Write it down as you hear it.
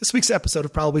This week's episode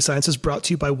of Probably Science is brought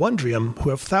to you by Wondrium,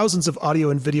 who have thousands of audio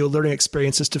and video learning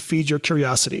experiences to feed your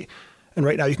curiosity. And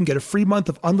right now you can get a free month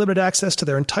of unlimited access to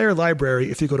their entire library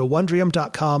if you go to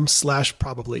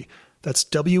wondrium.com/probably. That's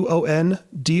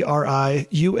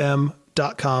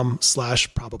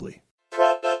wondrium.com/probably.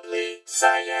 Probably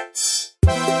Science.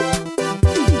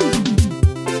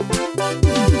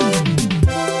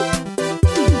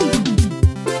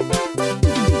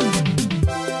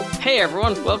 Hey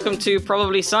everyone, welcome to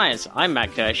Probably Science. I'm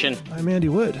Matt Kirshen. I'm Andy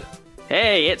Wood.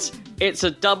 Hey, it's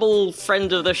a double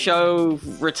friend of the show,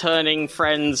 returning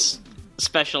friends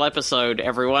special episode,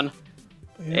 everyone.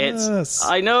 Yes.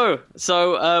 I know.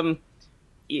 So,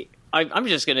 I'm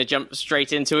just going to jump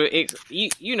straight into it.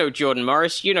 You know Jordan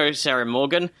Morris, you know Sarah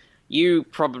Morgan. You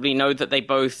probably know that they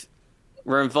both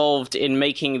were involved in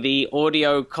making the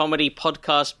audio comedy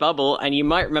podcast Bubble, and you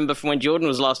might remember from when Jordan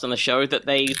was last on the show that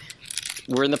they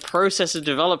were in the process of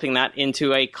developing that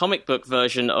into a comic book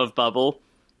version of Bubble,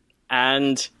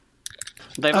 and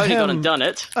they've only gone and done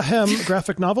it.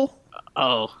 Graphic novel?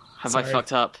 Oh, have I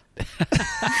fucked up?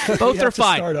 Both are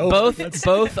fine.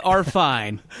 Both are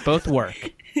fine. Both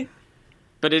work.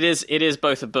 But it is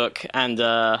both a book and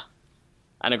a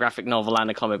graphic novel and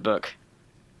a comic book.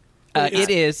 It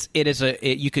is.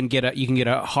 You can get a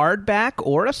hardback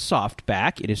or a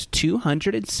softback. It is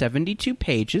 272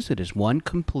 pages. It is one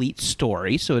complete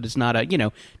story. So it is not a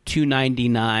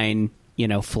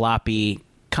 $2.99 floppy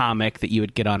comic that you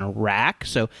would get on a rack.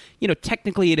 So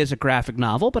technically it is a graphic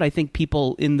novel, but I think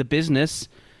people in the business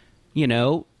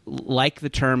like the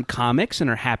term comics and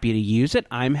are happy to use it.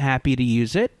 I'm happy to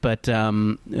use it, but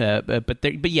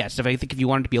yes, I think if you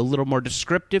wanted to be a little more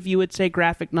descriptive, you would say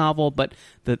graphic novel. But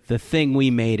the thing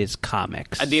we made is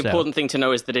comics. And the important thing to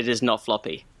know is that it is not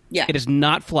floppy. Yeah, it is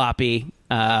not floppy.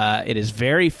 It is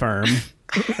very firm,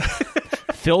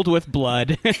 filled with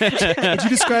blood. Would you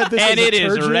describe this and as it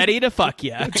is ready to fuck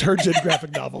you? A turgid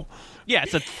graphic novel. Yeah,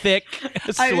 it's a thick,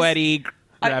 sweaty.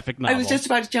 Graphic novel. I was just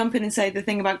about to jump in and say the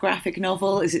thing about graphic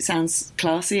novel is it sounds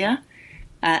classier,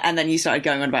 and then you started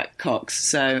going on about cocks.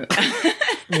 So,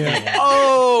 Yeah.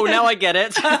 Oh, now I get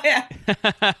it.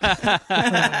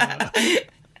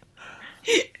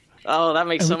 Oh, that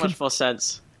makes so much more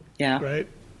sense. Yeah, Right.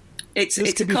 It's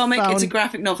a comic. It's a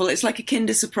graphic novel. It's like a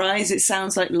Kinder Surprise. It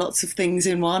sounds like lots of things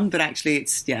in one, but actually,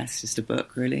 it's just a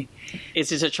book, really.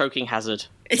 It is a choking hazard.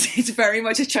 It's very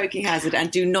much a choking hazard,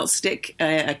 and do not stick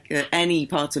any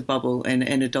part of Bubble in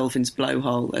a dolphin's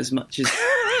blowhole as much as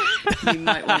you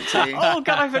might want to. Oh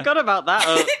God, I forgot about that.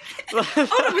 Oh, no,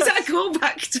 was that a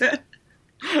callback to?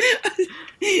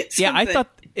 Yeah, I thought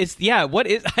what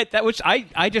is that? Which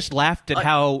I just laughed at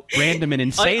how random and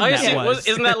insane that was.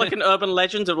 Isn't that like an urban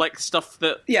legend of like stuff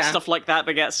like that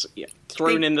gets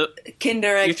thrown in the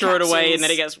Kinder Egg you throw capsules. it away and then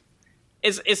it gets.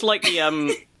 It's like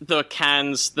the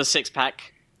cans, the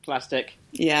 6-pack plastic.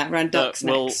 Yeah, around ducks'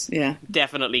 necks. Yeah,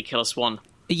 definitely kill a swan.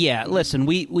 Yeah, listen,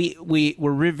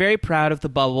 we're very proud of the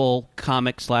Bubble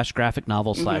comic / graphic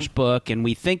novel / book, and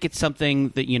we think it's something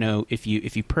that if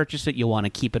you purchase it, you'll want to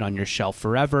keep it on your shelf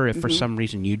forever. If for some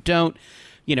reason you don't,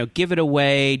 give it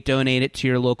away, donate it to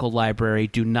your local library.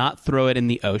 Do not throw it in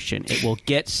the ocean; it will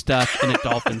get stuck in a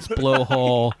dolphin's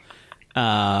blowhole,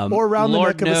 Or around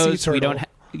Lord the neck of a sea knows turtle. we don't.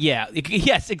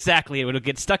 Yes, exactly. It will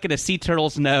get stuck in a sea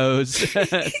turtle's nose.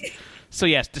 So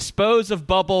yes, dispose of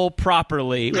Bubble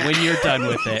properly when you're done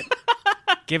with it.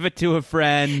 Give it to a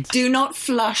friend. do not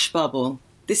flush Bubble.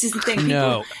 This is the thing.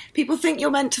 No. People think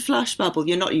you're meant to flush Bubble.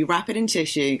 You're not. You wrap it in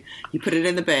tissue. You put it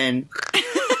in the bin.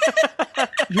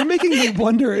 You're making me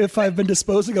wonder if I've been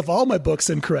disposing of all my books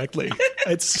incorrectly.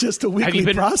 It's just a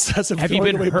weekly process of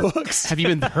throwing away books. Have you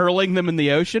been hurling them in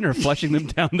the ocean or flushing them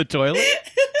down the toilet?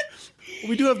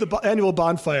 We do have the annual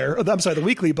bonfire. The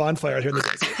weekly bonfire here in the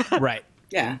desert. Right.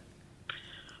 Yeah.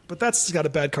 But that's got a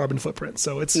bad carbon footprint,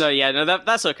 so it's...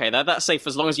 That's okay. That's safe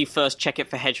as long as you first check it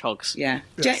for hedgehogs. Yeah.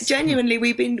 Yes. Genuinely,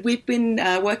 we've been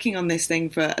working on this thing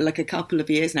for like a couple of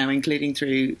years now, including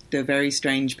through the very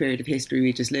strange period of history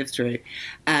we just lived through.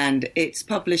 And it's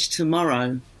published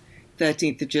tomorrow,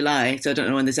 13th of July. So I don't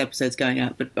know when this episode's going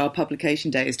out, but our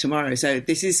publication date is tomorrow. So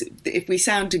this is, if we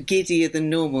sound giddier than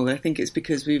normal, I think it's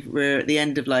because we're at the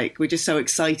end of we're just so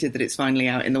excited that it's finally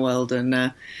out in the world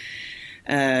and...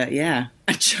 a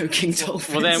choking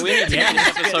dolphin. Well, then we need to get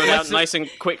this episode out nice and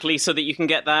quickly so that you can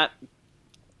get that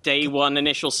day one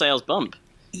initial sales bump.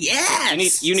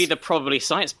 Yes! You need the Probably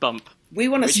Science bump. We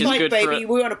want a which is spike, good baby.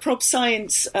 We want a Prob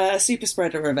Science super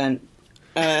spreader event.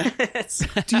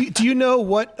 Do you know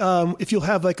what if you'll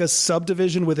have like a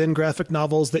subdivision within graphic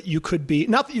novels that you could be,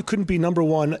 not that you couldn't be number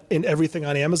one in everything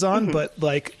on Amazon, but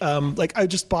like I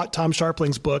just bought Tom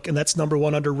Sharpling's book and that's number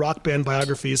one under rock band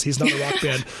biographies. He's not a rock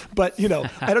band, but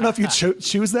I don't know if you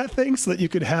choose that thing so that you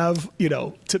could have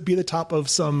to be the top of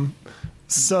some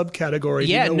subcategory.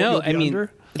 Yeah, do you know no, what you'll be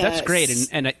under? That's great,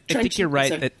 and I think you're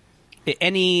right that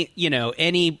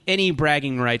any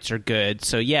bragging rights are good.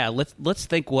 So yeah, let's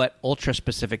think what ultra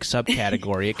specific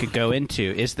subcategory it could go into.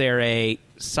 Is there a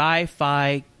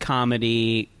sci-fi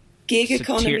comedy, gig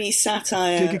economy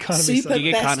satire,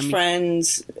 best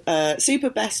friends, super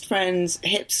best friends,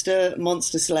 hipster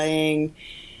monster slaying,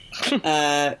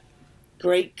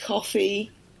 great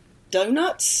coffee,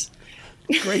 donuts?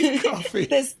 Great coffee.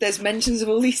 There's mentions of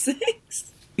all these things.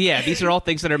 Yeah, these are all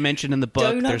things that are mentioned in the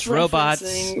book. Donut There's robots.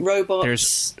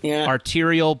 There's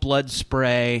arterial blood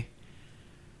spray.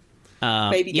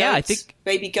 Baby goats. Yeah, I think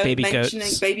baby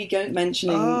goat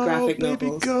mentioning graphic baby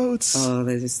novels. Goats. Oh,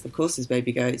 of course there's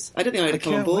baby goats. I don't think I would have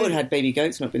come on board had baby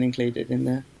goats not been included in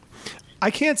there. I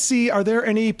can't see. Are there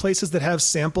any places that have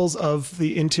samples of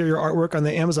the interior artwork on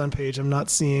the Amazon page? I'm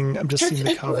not seeing. I'm just seeing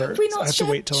the cover. Have we not I have to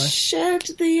wait till I shared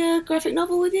the graphic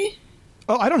novel with you?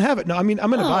 Oh, I don't have it. No, I mean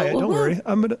I'm going to buy it. Don't worry.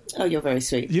 I'm going to. Oh, you're very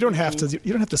sweet. You don't have to.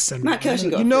 You don't have to send me. Matt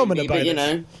Kirshen got I'm going to buy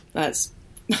this. That's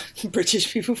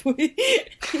British people for you.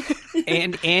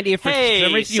 And Andy, if for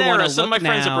some reason you want to look some of my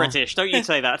friends now, are British. Don't you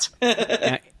say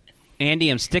that. Andy,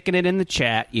 I'm sticking it in the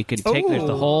chat. You can take there's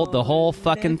the whole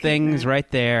fucking thing's right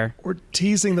there. We're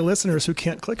teasing the listeners who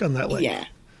can't click on that link. Yeah.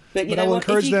 But I will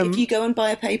encourage them. If you go and buy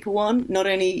a paper one, not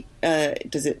only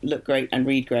does it look great and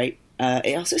read great,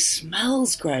 it also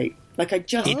smells great. Like It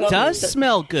does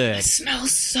smell good. It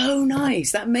smells so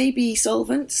nice. That may be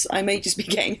solvents. I may just be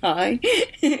getting high,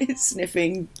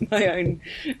 sniffing my own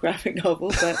graphic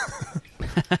novel. But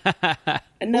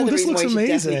another reason why you should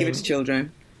definitely give it to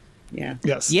children. Yeah.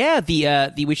 Yes. Yeah.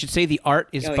 The we should say the art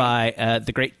is by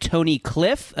the great Tony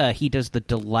Cliff. He does the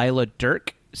Delilah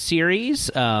Dirk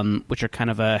series, which are kind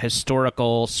of a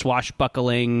historical,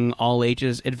 swashbuckling,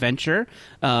 all-ages adventure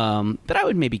that I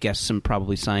would maybe guess some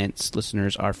probably science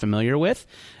listeners are familiar with.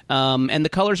 And the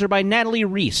colors are by Natalie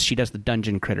Reese. She does the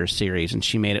Dungeon Critter series, and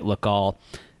she made it look all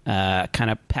kind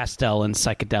of pastel and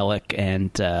psychedelic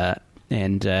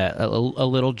and a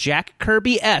little Jack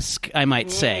Kirby-esque, I might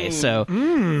say. So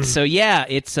yeah,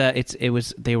 it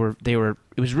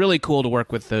was really cool to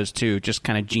work with those two just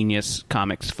kind of genius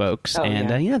comics folks,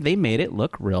 they made it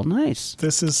look real nice.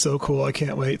 This is so cool. I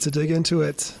can't wait to dig into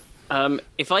it.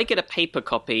 If I get a paper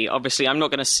copy, obviously I'm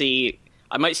not going to see.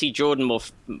 I might see Jordan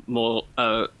more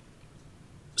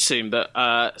soon, but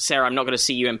Sarah, I'm not going to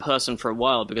see you in person for a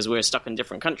while because we're stuck in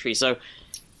different countries. So.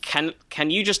 Can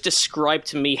you just describe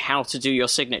to me how to do your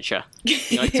signature?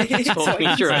 Talk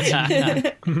me through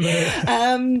it.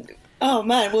 Oh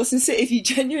man, well, if you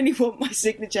genuinely want my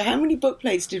signature, how many book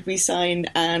plates did we sign,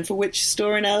 and for which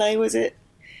store in LA was it,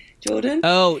 Jordan?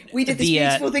 Oh, we did this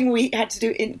beautiful thing we had to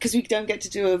do because we don't get to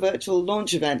do a virtual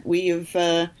launch event.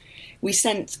 We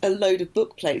sent a load of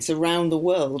book plates around the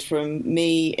world, from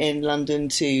me in London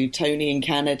to Tony in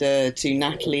Canada to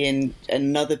Natalie in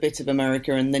another bit of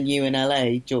America, and then you in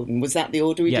LA, Jordan. Was that the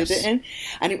order we did it in?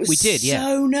 And it was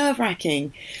so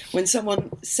nerve-wracking when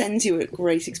someone sends you at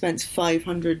great expense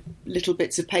 500 little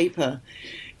bits of paper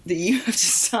that you have to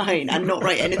sign and not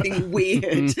write anything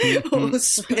weird or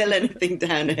spill anything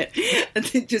down it. And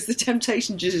then just the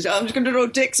temptation just, I'm just going to draw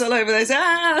dicks all over this.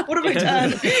 What have I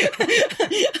done?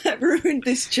 I've ruined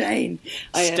this chain.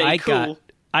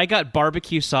 I got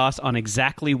barbecue sauce on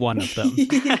exactly one of them.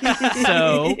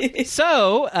 so it's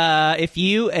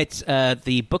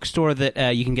the bookstore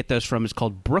that you can get those from is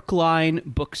called Brookline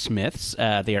Booksmiths.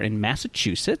 They are in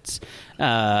Massachusetts.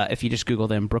 If you just Google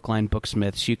them, Brookline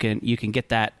Booksmiths, you can get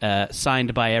that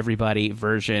signed by everybody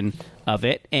version of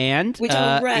it. And which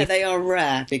are rare. They are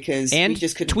rare because we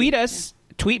just couldn't tweet us.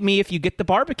 Tweet me if you get the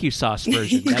barbecue sauce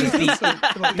version.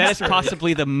 That is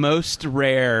possibly the most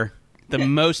rare. The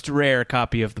most rare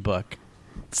copy of the book.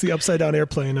 It's the upside down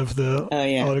airplane of the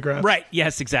autograph. Right.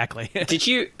 Yes, exactly. Did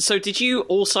you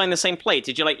all sign the same plate?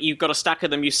 Did you got a stack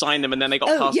of them, you signed them, and then they got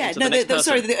passed on to the next person?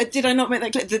 Sorry, did I not make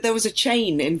that clear? There was a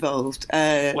chain involved.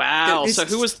 Wow. So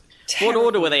who was... What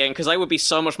order were they in? Because I would be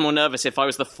so much more nervous if I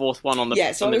was the fourth one on the chain.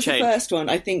 Yeah, so I was the first one,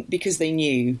 I think, because they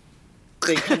knew.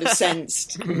 They kind of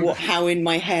sensed how in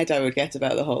my head I would get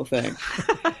about the whole thing.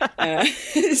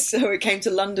 So it came to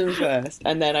London first,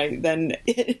 and then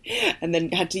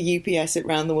I had to UPS it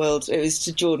around the world. It was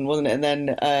to Jordan, wasn't it? And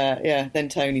then then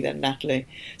Tony, then Natalie.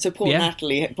 So poor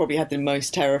Natalie probably had the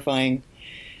most terrifying.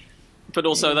 But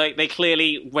also, they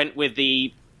clearly went with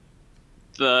the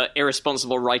the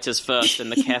irresponsible writers first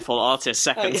and the careful artists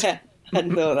Oh, second. yeah. I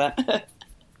hadn't thought of that.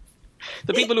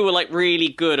 The people who were like really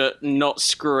good at not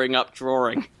screwing up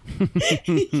drawing.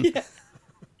 Yeah.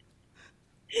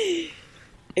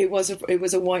 It was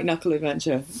a white knuckle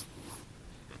adventure.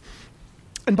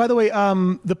 And by the way,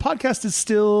 the podcast is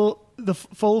still, the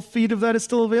full feed of that is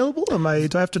still available? Do I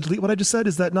have to delete what I just said?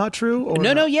 Is that not true? Or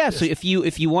No, not? yeah. So if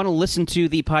you want to listen to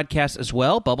the podcast as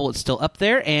well, Bubble, it's still up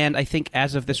there, and I think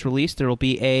as of this release, there will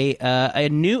be a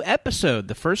new episode.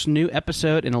 The first new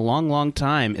episode in a long, long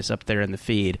time is up there in the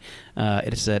feed.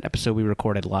 It is an episode we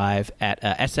recorded live at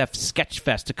SF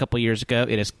Sketchfest a couple years ago.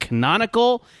 It is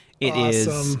canonical. It is,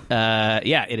 Awesome.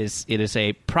 It is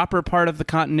a proper part of the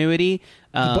continuity.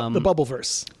 The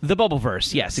Bubbleverse. The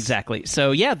Bubbleverse, yes, exactly.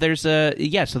 So yeah, there's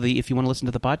if you want to listen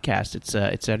to the podcast,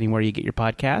 it's anywhere you get your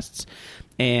podcasts,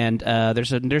 and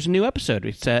there's a new episode.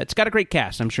 It's got a great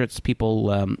cast. I'm sure it's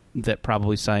people that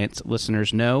probably science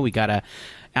listeners know. We got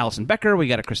Alison Becker, we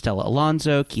got a Christella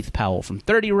Alonso, Keith Powell from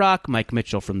 30 Rock, Mike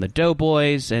Mitchell from the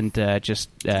Doughboys, and just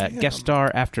guest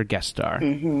star after guest star.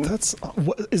 That's.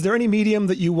 Is there any medium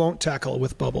that you won't tackle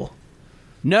with Bubble?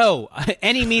 No,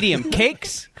 any medium.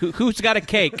 Cakes? Who's got a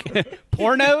cake?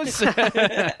 Pornos?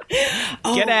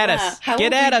 Get at us.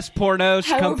 Get at us, pornos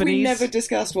How companies. have we never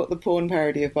discussed what the porn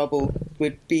parody of Bubble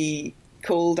would be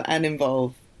called and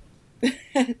involve?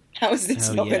 How has this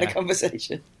Oh, not been a yeah.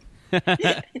 conversation?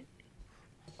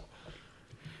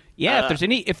 Yeah,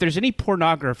 if there's any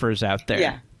pornographers out there.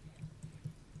 Yeah.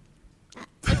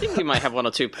 I think we might have one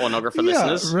or two pornographer Yeah,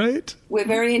 listeners. right? We're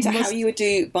very into how you would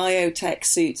do biotech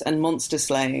suits and monster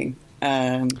slaying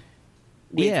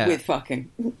with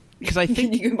fucking. Because I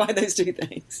think You can buy those two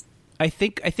things. I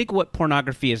think what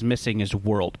pornography is missing is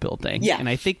world building. Yeah. And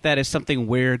I think that is something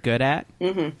we're good at.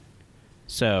 Mm-hmm.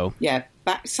 So Yeah,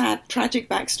 sad, tragic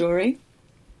backstory,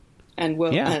 and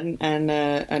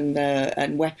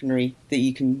and weaponry that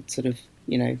you can sort of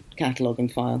catalog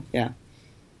and file. Yeah,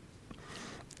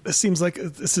 It seems like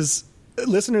this is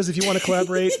listeners. If you want to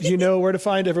collaborate, you know where to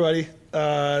find everybody.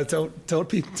 Don't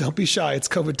be shy. It's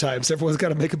COVID times. Everyone's got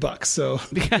to make a buck. So,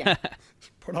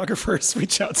 pornographers,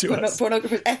 reach out to us.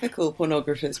 Pornographers, ethical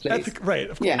pornographers, please. Right.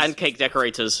 Of course. Yes. And cake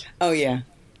decorators. Oh yeah.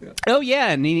 oh yeah,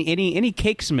 and any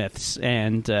cake smiths,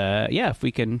 and if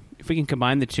we can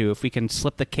combine the two, if we can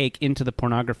slip the cake into the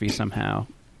pornography somehow,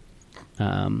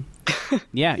 you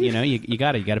got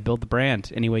to build the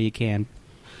brand any way you can.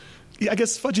 Yeah, I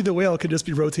guess Fudgy the Whale could just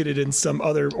be rotated in some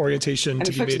other orientation And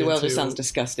to be Fudgy made the Whale into. just sounds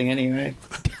disgusting anyway.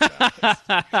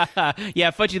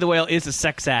 Yeah, Fudgy the Whale is a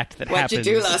sex act that What'd happens.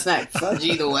 you do last night,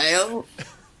 Fudgy the Whale?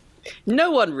 No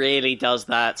one really does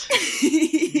that.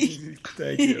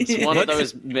 Thank you. It's one of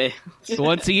those.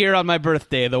 Once a year on my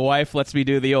birthday, the wife lets me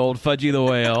do the old Fudgy the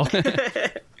Whale.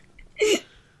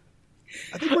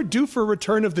 I think we're due for a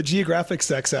return of the geographic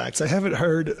sex acts. I haven't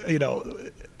heard,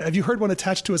 have you heard one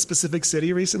attached to a specific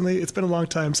city recently? It's been a long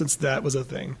time since that was a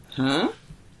thing. Huh?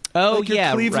 Oh Like your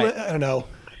yeah, Cleveland, right. I don't know.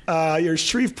 Your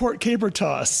Shreveport caber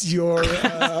toss, your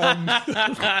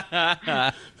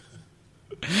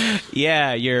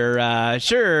Yeah, your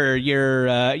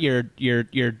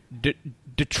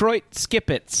Detroit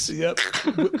Skippets. yep,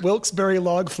 Wilkes-Barre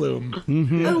log flume.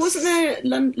 Oh, wasn't there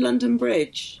London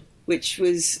Bridge, which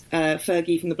was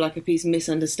Fergie from the Black Eyed Peas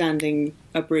misunderstanding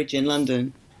a bridge in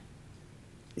London?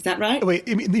 Is that right? Wait,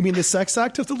 you mean the sex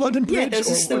act of the London Yeah, Bridge?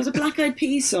 there was a Black Eyed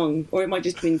Peas song, or it might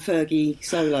just have been Fergie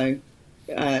solo.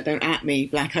 Don't at me,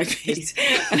 Black Eyed Peas.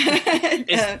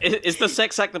 Is the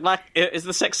sex act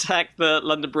the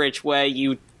London Bridge where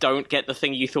you don't get the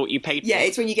thing you thought you paid Yeah, for?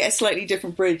 it's when you get a slightly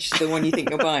different bridge to the one you think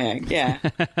you're buying. Yeah.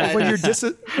 when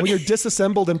you're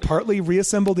disassembled and partly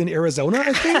reassembled in Arizona,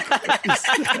 I think.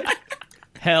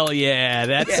 Hell yeah,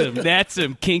 that's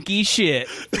some kinky shit.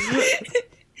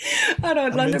 I know,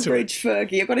 London into Bridge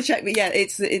Fergie. I've got to check, but yeah,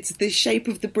 it's the shape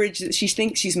of the bridge that she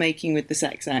thinks she's making with the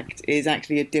sex act is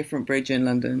actually a different bridge in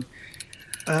London.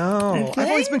 Oh, Okay. I've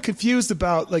always been confused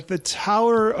about the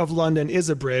Tower of London is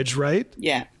a bridge, right?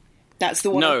 Yeah, that's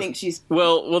the one No. I think she's.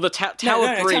 Well, the Tower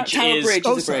Bridge Tower is, Bridge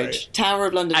Oh, is a bridge. sorry. Tower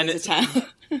of London And is a tower.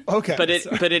 Okay, but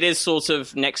it is sort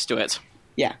of next to it.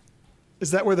 Yeah, is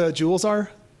that where the jewels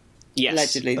are? Yes,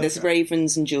 allegedly. There's Okay.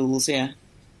 ravens and jewels. Yeah.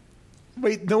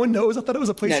 Wait, no one knows. I thought it was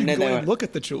a place No, you no, can go no. and look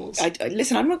at the jewels.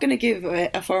 Listen, I'm not going to give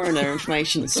a foreigner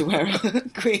information as to where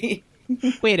Queen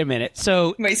Wait a minute.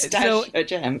 So may stash her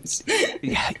gems.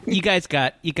 you guys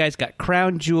got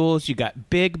crown jewels. You got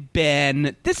Big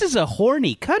Ben. This is a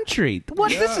horny country.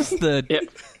 What? Yeah. This is the Yep.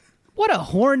 what a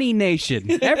horny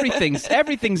nation.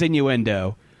 Everything's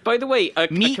innuendo. By the way, a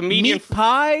comedian Meat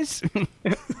pies.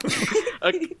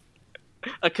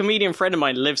 A comedian friend of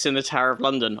mine lives in the Tower of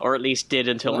London, or at least did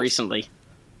until recently.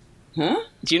 Huh?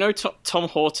 Do you know Tom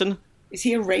Horton? Is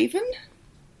he a raven?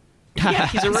 Yeah,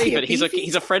 he's a Is he a raven.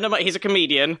 He's a friend of mine. He's a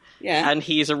comedian, Yeah. and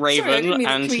he's a raven. Sorry, I didn't mean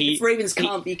and if ravens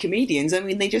can't be comedians. I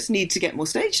mean, they just need to get more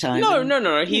stage time. No.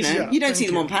 You don't see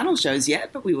them on panel shows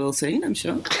yet, but we will soon, I'm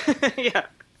sure. Yeah.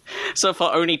 So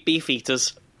far, only beef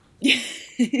eaters.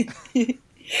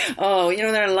 Oh, they're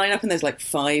in a lineup and there's like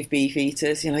 5 beef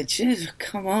eaters. You're like, jeez,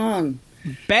 come on.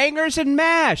 Bangers and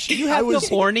mash. You have the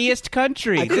horniest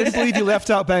country. I couldn't believe you left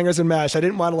out Bangers and Mash. I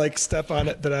didn't want to step on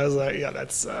it, but I was like, yeah,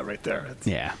 that's right there.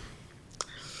 Yeah.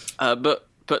 But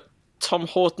Tom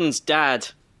Horton's dad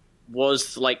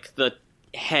was like the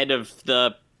head of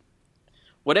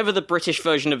whatever the British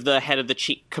version of the head of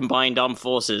the combined armed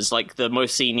forces, like the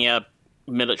most senior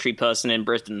military person in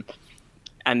Britain.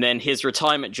 And then his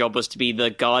retirement job was to be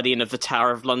the guardian of the Tower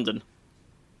of London.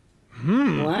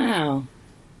 Wow.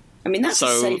 I mean, that's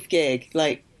a safe gig.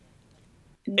 Like,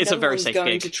 it's a very safe gig. No one's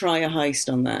going to try a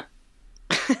heist on that.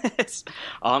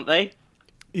 Aren't they?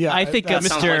 Yeah, I think That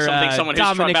sounds Mr. like something someone who's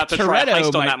Dominic about to try a Toretto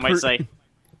heist on that might say. I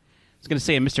was going to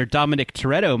say Mr. Dominic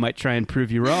Toretto might try and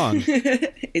prove you wrong.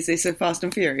 Is this a Fast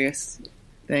and Furious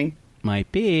thing?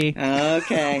 Might be.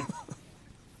 Okay.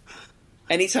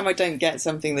 Anytime I don't get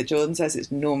something that Jordan says,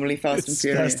 it's normally Fast and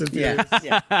Furious. Fast and Furious.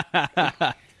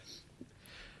 Yeah.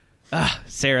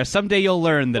 Sarah, someday you'll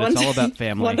learn that it's all about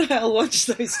family. One day I'll watch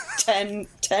those 10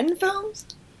 films.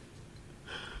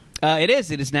 It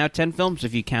is now 10 films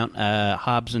if you count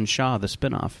Hobbs and Shaw, the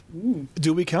spinoff.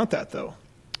 Do we count that though?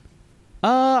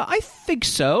 I think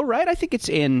so, right? I think it's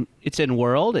in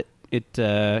world. It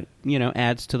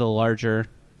adds to the larger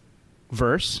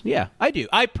verse. Yeah, I do.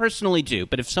 I personally do.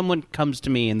 But if someone comes to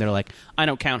me and they're like, I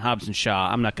don't count Hobbs and Shaw,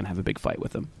 I'm not going to have a big fight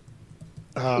with them.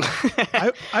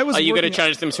 I was. Are you going to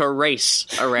challenge them to a race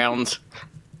around?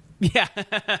 Yeah.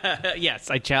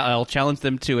 Yes, I'll challenge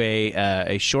them to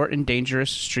a short and dangerous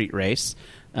street race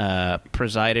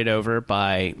presided over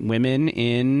by women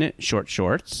in short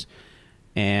shorts.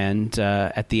 And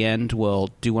at the end, we'll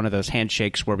do one of those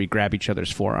handshakes where we grab each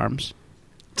other's forearms.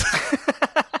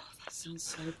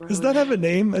 Does that have a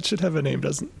name? That should have a name,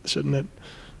 shouldn't it?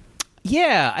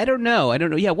 Yeah, I don't know.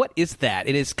 Yeah, what is that?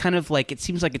 It is kind of like, it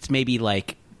seems like it's maybe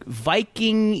like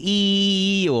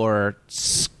Viking-y or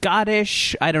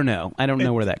Scottish. I don't know. I don't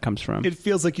know where that comes from. It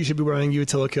feels like you should be wearing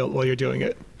utility while you're doing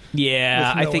it. Yeah,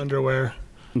 with no I think underwear.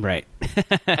 Right.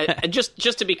 And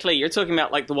just to be clear, you're talking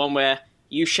about like the one where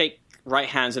you shake right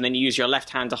hands and then you use your left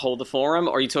hand to hold the forearm,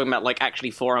 or are you talking about like actually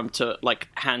forearm to like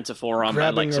hand to forearm,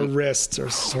 grabbing and, like, a wrist or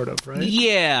sort of, right?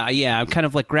 Yeah. I'm kind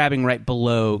of like grabbing right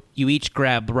below. You each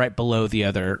grab right below the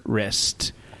other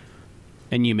wrist,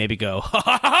 and you maybe go ha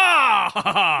ha ha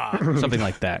ha ha, something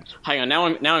like that. Hang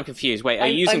on, now I'm confused. Wait, are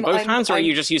you using both hands, or are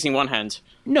you just using one hand?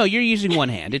 No, you're using one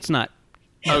hand. It's not.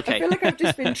 Okay. I feel like I've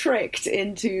just been tricked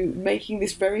into making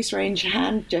this very strange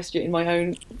hand gesture in my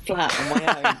own flat on my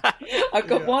own. I've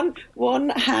got one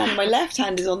hand, my left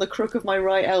hand is on the crook of my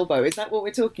right elbow. Is that what we're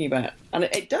talking about? And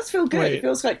it does feel good. Wait. It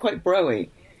feels like quite broy.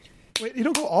 Wait, you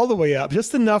don't go all the way up.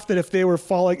 Just enough that if they were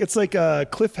falling, it's like a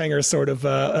cliffhanger sort of.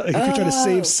 If you're trying to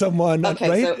save someone, Okay,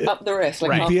 right? so up the wrist,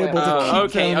 like Right. halfway Be able to up. Oh,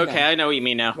 keep okay, them- I know what you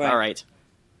mean now. Right. All right.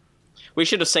 We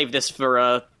should have saved this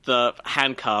for the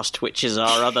Handcast, which is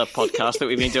our other podcast that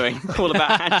we've been doing, all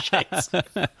about handshakes.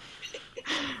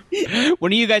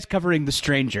 When are you guys covering The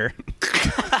Stranger?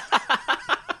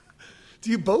 Do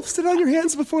you both sit on your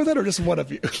hands before that, or just one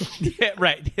of you? Yeah,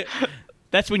 right.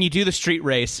 That's when you do the street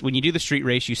race. When you do the street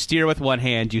race, you steer with one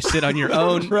hand, you sit on your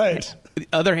own. Right. The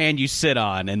other hand you sit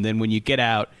on, and then when you get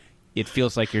out, it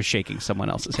feels like you're shaking someone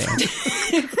else's hand.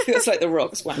 It feels like the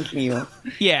rock's wanking you off.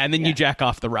 Yeah, and then you jack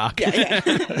off the rock. Yeah.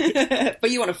 But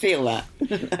you want to feel that.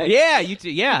 Yeah, you do.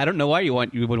 Yeah, I don't know why you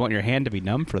would want your hand to be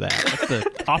numb for that. That's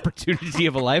the opportunity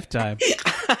of a lifetime.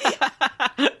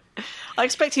 I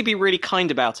expect he'd be really kind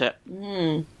about it.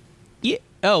 Yeah.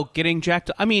 Oh, getting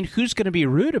jacked. I mean, who's going to be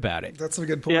rude about it? That's a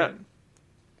good point. Yeah.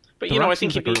 But, The I Rock think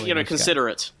seems he'd like be, a really nice guy.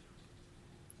 considerate.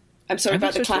 I'm sorry I about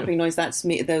the think so, too. clapping noise. That's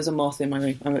me. There was a moth in my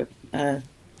room. I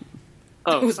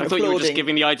Oh, was I thought you were just applauding.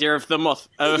 giving the idea of the moth.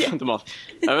 The moth.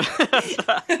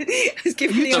 was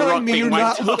giving You you The telling Rock me being you're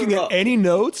not wanked looking up. at any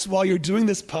notes while you're doing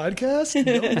this podcast?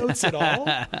 No notes at all?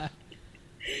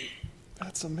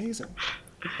 That's amazing.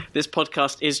 This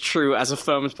podcast is true as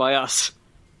affirmed by us.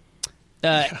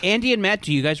 Andy and Matt,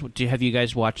 have you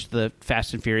guys watched the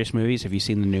Fast and Furious movies? Have you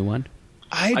seen the new one?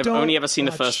 I've only ever seen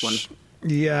the first one.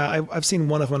 Yeah, I've seen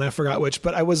one of them. I forgot which,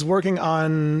 but I was working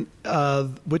on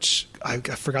which I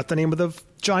forgot the name of the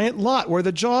giant lot where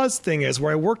the Jaws thing is,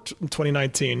 where I worked in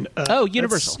 2019.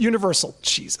 Universal. Universal,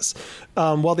 Jesus.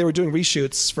 While they were doing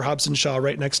reshoots for Hobbs & Shaw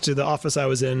right next to the office I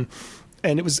was in.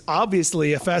 And it was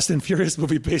obviously a Fast and Furious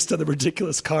movie based on the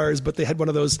ridiculous cars, but they had one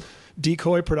of those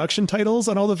decoy production titles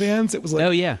on all the vans. It was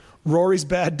like Rory's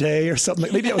Bad Day or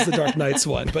something. Maybe that was the Dark Knights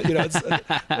one, but it's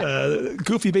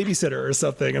Goofy Babysitter or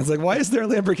something. And it's like, why is there a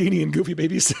Lamborghini in Goofy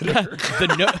Babysitter?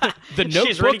 the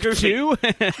Notebook really goofy. too.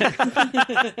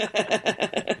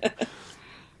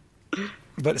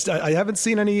 But I haven't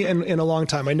seen any in a long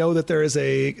time. I know that there is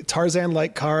a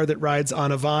Tarzan-like car that rides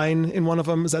on a vine in one of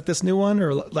them. Is that this new one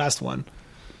or last one?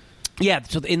 Yeah,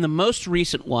 so in the most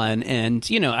recent one, and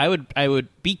I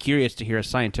would be curious to hear a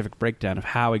scientific breakdown of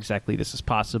how exactly this is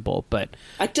possible. But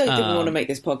I don't think we want to make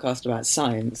this podcast about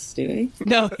science, do we?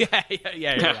 No, yeah,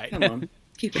 you're right. Come on.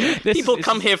 Keep it. People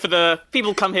come here for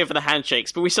the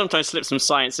handshakes, but we sometimes slip some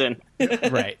science in.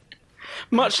 Right.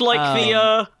 Much like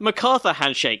the MacArthur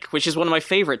handshake, which is one of my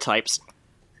favorite types.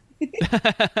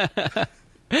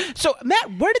 So,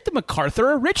 Matt, where did the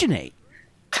MacArthur originate?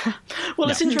 Well,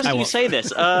 it's interesting you say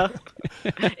this.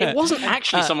 It wasn't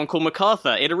actually someone called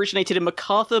MacArthur. It originated in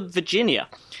MacArthur, Virginia,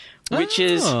 which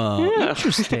is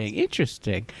interesting.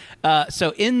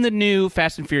 So, in the new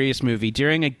Fast and Furious movie,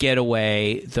 during a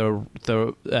getaway, the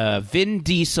Vin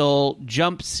Diesel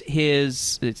jumps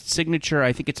his signature.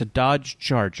 I think it's a Dodge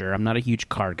Charger. I'm not a huge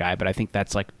car guy, but I think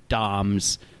that's like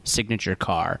Dom's signature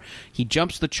car. He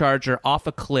jumps the Charger off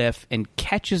a cliff and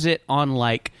catches it on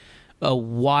like a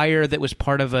wire that was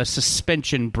part of a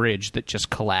suspension bridge that just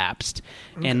collapsed.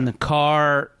 Okay. And the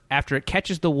car, after it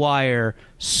catches the wire,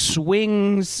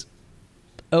 swings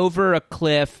over a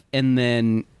cliff and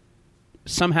then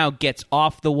somehow gets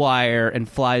off the wire and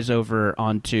flies over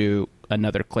onto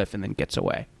another cliff and then gets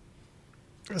away.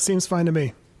 That seems fine to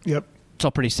me. Yep. It's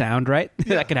all pretty sound, right?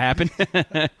 Yeah. That could happen.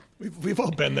 We've all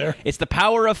been there. It's the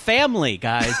power of family,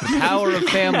 guys. The power of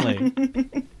family.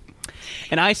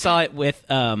 And I saw it with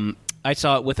a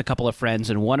couple of friends,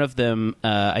 and one of them,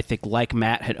 I think, like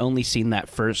Matt, had only seen that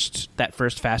first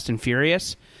Fast and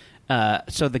Furious.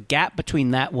 So the gap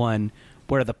between that one,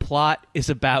 where the plot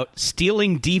is about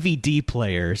stealing DVD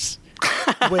players.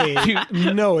 Wait,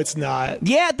 no, it's not.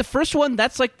 Yeah, the first one,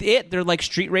 that's like it. They're like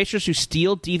street racers who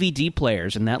steal DVD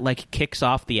players, and that like kicks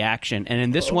off the action. And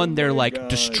in this one, they're like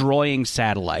destroying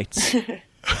satellites.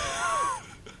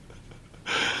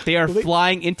 They are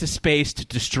flying into space to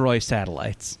destroy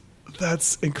satellites.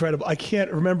 That's incredible. I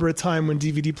can't remember a time when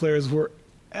DVD players were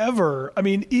ever. I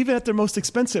mean, even at their most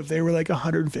expensive, they were like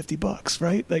 $150,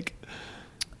 right? Like,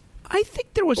 I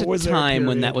think there was a time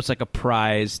when that was like a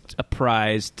prized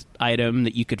item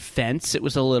that you could fence. It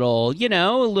was a little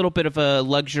bit of a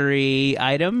luxury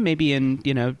item, maybe in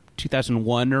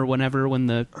 2001 or whenever when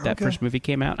that first movie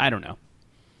came out. I don't know.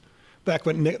 Back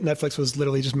when Netflix was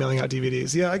literally just mailing out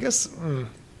DVDs. Yeah, I guess.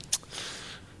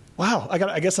 Wow,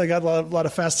 I guess I got a lot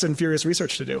of Fast and Furious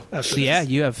research to do. After this. Yeah,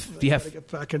 you have to get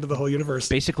back into the whole universe.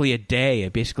 Basically a day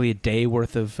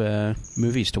worth of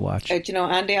movies to watch.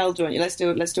 Andy, I'll join you. Let's do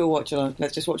a watch along.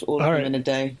 Let's just watch all of them in a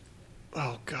day.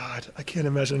 Oh God, I can't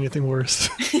imagine anything worse.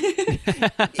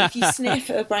 If you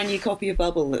sniff a brand new copy of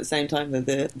Bubble at the same time,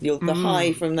 the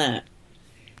high from that.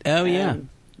 Oh yeah,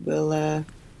 will.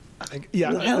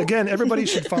 Again, everybody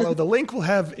should follow the link we'll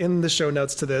have in the show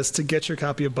notes to this to get your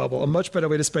copy of Bubble. A much better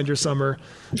way to spend your summer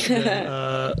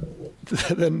than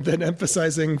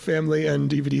emphasizing family and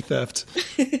DVD theft.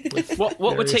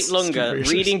 What would take longer,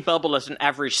 reading Bubble at an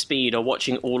average speed or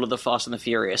watching all of the Fast and the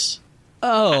Furious?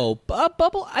 Oh,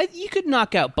 Bubble! You could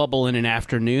knock out Bubble in an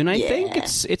afternoon. I think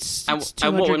it's.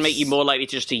 And what would make you more likely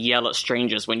to yell at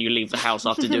strangers when you leave the house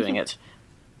after doing it?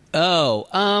 Oh,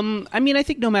 I mean, I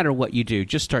think no matter what you do,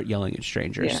 just start yelling at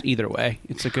strangers. Yeah. Either way,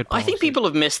 it's a good policy. I think people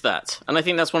have missed that, and I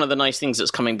think that's one of the nice things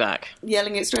that's coming back.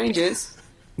 Yelling at strangers.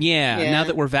 Yeah. Now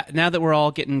that we're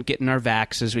all getting our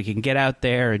vaxes, we can get out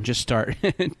there and just start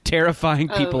terrifying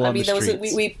people on the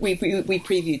streets. We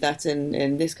previewed that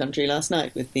in this country last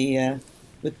night with the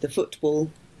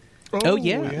football. Oh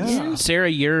yeah. Sarah,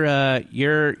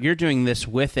 you're doing this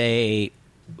with a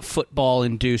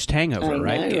football-induced hangover,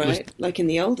 right? Right. Like in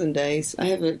the olden days, I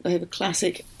have a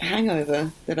classic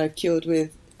hangover that I've cured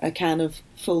with a can of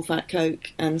full-fat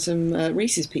Coke and some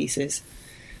Reese's Pieces.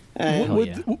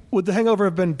 Would the hangover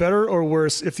have been better or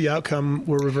worse if the outcome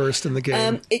were reversed in the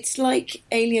game? It's like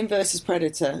Alien versus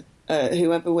Predator.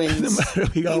 Whoever wins,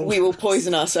 we will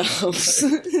poison ourselves.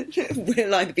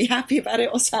 We'll either be happy about it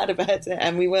or sad about it,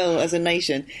 and we will, as a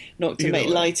nation, not to make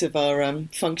light of our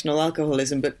functional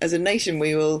alcoholism, but as a nation,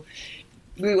 we will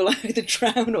we will either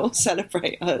drown or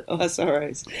celebrate our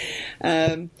sorrows.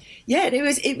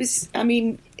 It was. I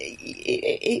mean,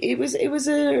 it was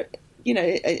a. You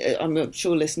know, I'm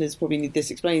sure listeners probably need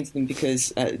this explained to them,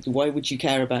 because why would you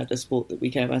care about a sport that we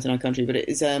care about in our country? But it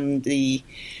is the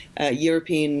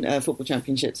European Football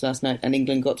Championships last night, and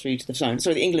England got through to the final.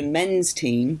 Sorry, the England men's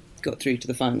team got through to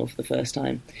the final for the first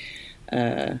time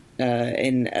in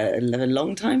a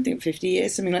long time, I think 50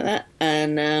 years, something like that.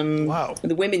 And wow.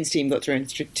 The women's team got through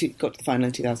got to the final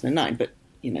in 2009, but,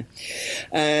 you know.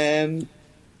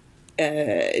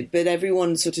 But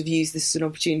everyone sort of used this as an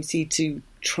opportunity to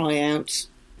try out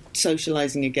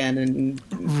socialising again, and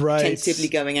tentatively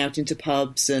going out into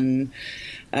pubs and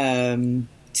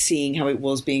seeing how it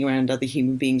was being around other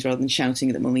human beings rather than shouting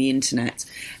at them on the internet.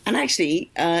 And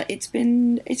actually, it's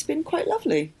been quite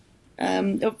lovely.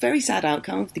 A very sad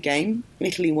outcome of the game.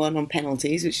 Italy won on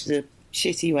penalties, which is a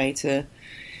shitty way to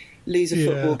lose a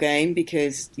football game,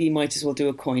 because you might as well do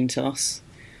a coin toss.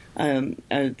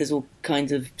 There's all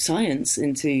kinds of science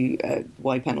into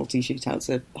why penalty shootouts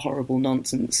are horrible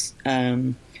nonsense.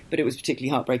 But it was particularly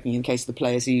heartbreaking in the case of the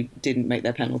players who didn't make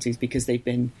their penalties, because they've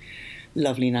been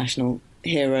lovely national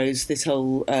heroes this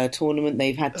whole tournament.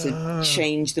 They've had to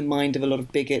change the mind of a lot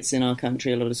of bigots in our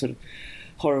country. A lot of sort of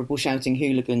horrible shouting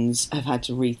hooligans have had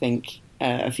to rethink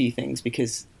a few things,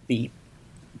 because the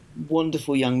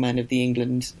wonderful young men of the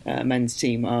England men's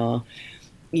team are...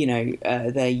 You know,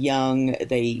 they're young,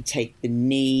 they take the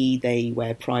knee, they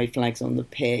wear pride flags on the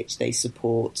pitch, they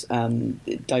support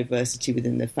diversity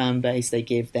within the fan base, they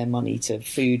give their money to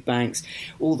food banks.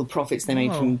 All the profits they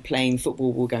made from playing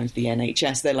football will go into the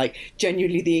NHS. They're like,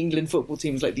 genuinely, the England football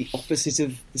team is like the opposite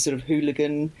of the sort of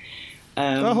hooligan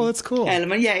that's cool.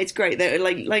 element. Yeah, it's great. They're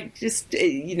like just,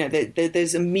 you know,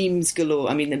 there's a memes galore.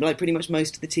 I mean, like pretty much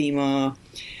most of the team are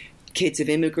kids of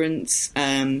immigrants,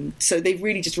 so they've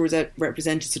really just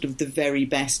represented sort of the very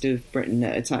best of Britain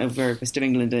at a time, very best of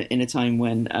England in a time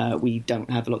when we don't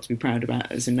have a lot to be proud about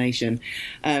as a nation.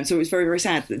 So it was very, very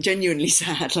sad, genuinely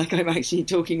sad. Like, I'm actually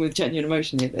talking with genuine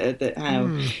emotion here, that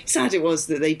how sad it was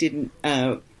that they didn't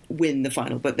win the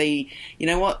final. But they, you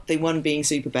know what, they won being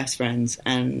super best friends,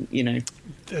 and you know,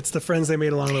 it's the friends they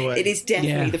made along the way. It is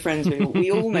definitely the friends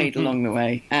we all made along the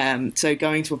way. So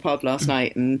going to a pub last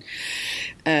night and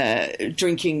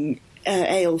drinking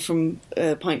ale from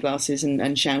pint glasses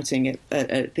and shouting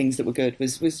at things that were good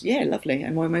was lovely.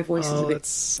 And why my voice is a bit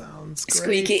sounds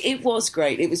squeaky. great. It was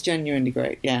great. It was genuinely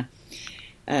great. Yeah.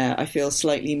 I feel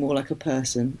slightly more like a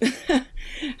person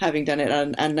having done it,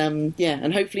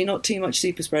 and hopefully not too much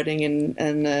super spreading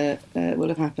and will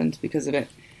have happened because of it.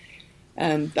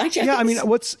 Actually,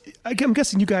 I'm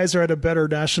guessing you guys are at a better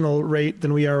national rate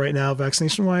than we are right now,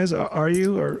 vaccination wise. Are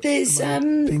you? Or there's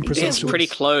it's pretty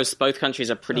close. Both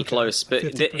countries are pretty close,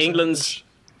 but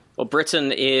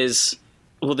Britain is.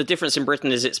 Well, the difference in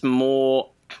Britain is it's more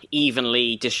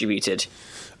evenly distributed.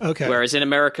 Okay. Whereas in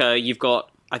America, you've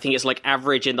got, I think it's like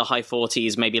average in the high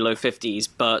 40s, maybe low 50s,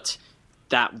 but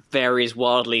that varies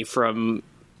wildly from,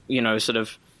 you know, sort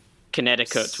of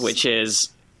Connecticut, which is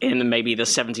in maybe the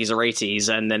 70s or 80s,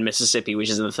 and then Mississippi,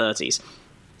 which is in the 30s.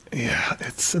 Yeah,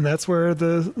 and that's where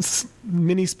the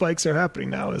mini spikes are happening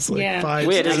now. Is like 5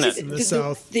 weird, isn't states it? in the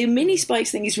south. The mini spikes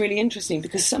thing is really interesting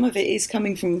because some of it is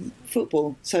coming from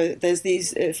football. So there's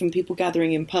these from people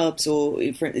gathering in pubs, or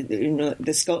in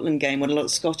the Scotland game when a lot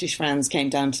of Scottish fans came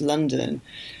down to London,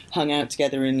 hung out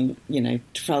together in, you know,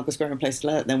 Trafalgar Square and places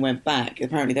like that, then went back.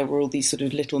 Apparently there were all these sort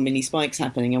of little mini spikes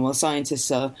happening, and while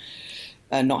scientists are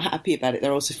not happy about it,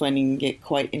 they're also finding it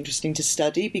quite interesting to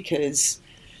study, because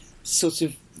sort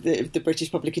of the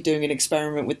British public are doing an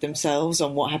experiment with themselves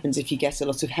on what happens if you get a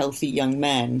lot of healthy young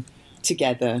men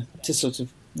together to sort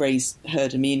of raise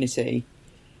herd immunity.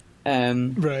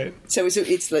 Right. So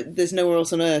it's like there's nowhere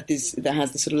else on earth that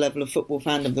has the sort of level of football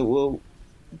fandom that will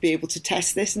be able to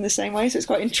test this in the same way. So it's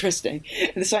quite interesting.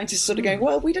 And the scientists are sort of going,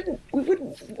 well, we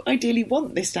wouldn't ideally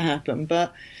want this to happen,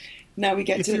 but now we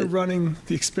get if you're running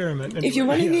the experiment. Anyway. If you're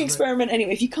running the experiment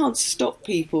anyway, if you can't stop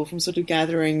people from sort of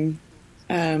gathering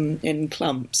in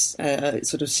clumps,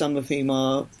 sort of some of whom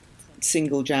are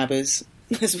single jabbers,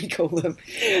 as we call them,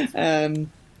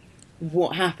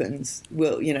 what happens?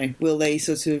 Will they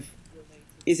sort of?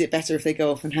 Is it better if they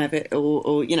go off and have it,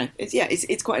 or you know?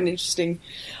 It's quite an interesting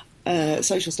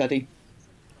social study.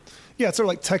 Yeah, it's sort of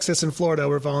like Texas and Florida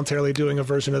were voluntarily doing a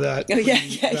version of that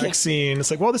vaccine.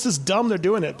 It's like, well, this is dumb they're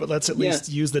doing it, but let's at least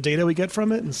use the data we get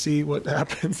from it and see what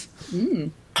happens.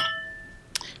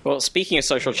 Well, speaking of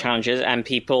social challenges and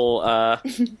people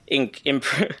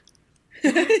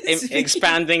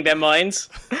expanding their minds,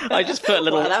 I just put a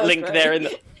little link there.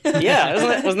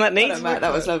 Wasn't that neat?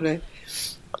 That was lovely.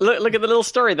 Look at the little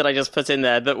story that I just put in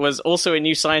there that was also a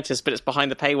New Scientist, but it's behind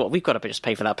the paywall. We've got to just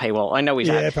pay for that paywall. I know we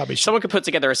have. Probably should. Someone could put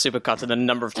together a supercut, and a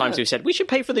number of times we've said, we should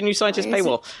pay for the New Scientist Why is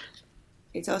paywall.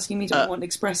 It's asking me, do I want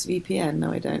ExpressVPN?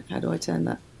 No, I don't. How do I turn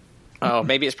that? Oh,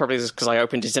 maybe it's probably just because I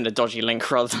opened it in a dodgy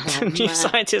link rather than the New man.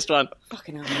 Scientist one.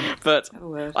 Fucking hell, man. But Have a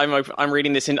word. I'm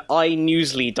reading this in Okay, I'm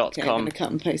iNewsly.com, gonna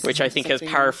cut and paste which I think has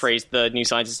something paraphrased the New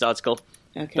Scientist article.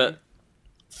 Okay. But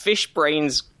fish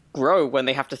brains grow when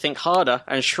they have to think harder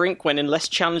and shrink when in less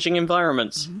challenging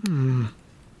environments.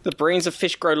 The brains of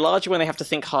fish grow larger when they have to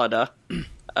think harder,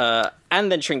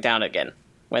 and then shrink down again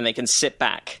when they can sit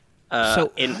back. How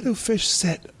do fish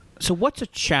sit? So what's a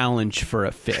challenge for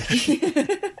a fish?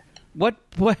 what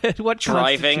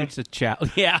Driving. constitutes a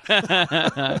challenge? Yeah.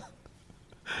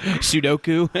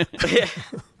 Sudoku.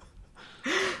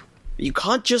 You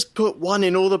can't just put one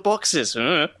in all the boxes.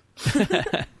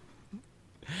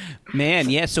 Man,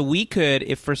 yeah. So we could,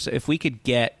 if we could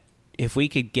get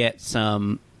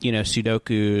some,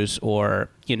 Sudokus, or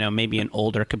maybe an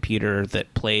older computer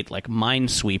that played like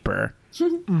Minesweeper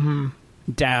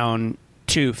down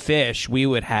to fish, we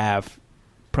would have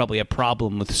probably a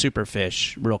problem with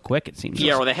Superfish real quick. It seems.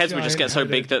 Yeah, or the heads would just get so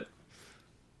big that.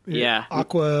 Yeah.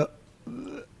 Aqua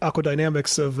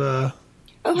dynamics of. Oh,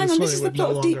 hang on, this is the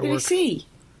plot of Deep Blue Sea.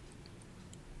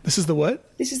 This is the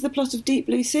what? This is the plot of Deep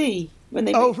Blue Sea. When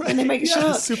they right. make Yeah,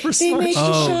 sharks, super they smart. make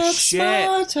the sharks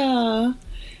smarter.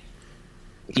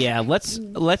 Yeah, let's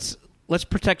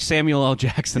protect Samuel L.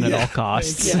 Jackson at all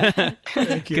costs.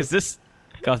 Thank you. Because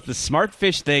the smart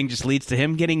fish thing just leads to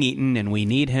him getting eaten, and we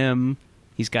need him.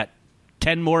 He's got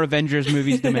 10 more Avengers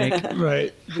movies to make.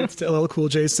 Right. It's LL Cool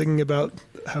J singing about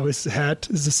how his hat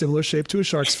is a similar shape to a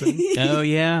shark's fin. Oh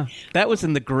yeah, that was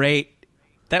in the great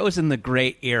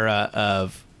era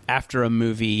of, after a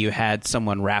movie, you had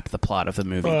someone rap the plot of the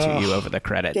movie to you over the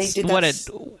credits. They did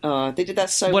that. They did that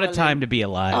so. What well a time to be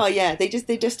alive! Oh yeah, they just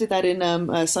did that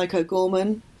in Psycho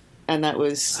Gorman, and that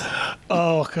was.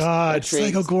 Oh God, Treat.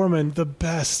 Psycho Gorman, the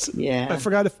best. Yeah. I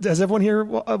forgot if has everyone here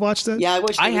watched it? Yeah, I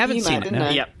watched it. I with haven't you, seen Matt, it, didn't no.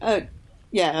 I? Yep. Oh,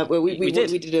 yeah. Well, we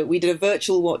did a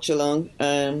virtual watch along.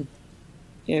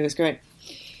 Yeah, it was great.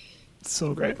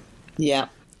 So great. Yeah.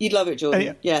 You'd love it, Jordan.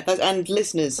 And- Yeah, and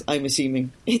listeners, I'm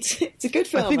assuming it's a good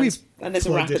film. I think we've and there's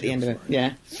a rap plugged at the it end of it.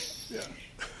 Yeah,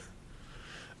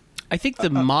 I think the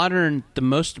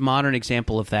most modern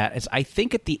example of that is, I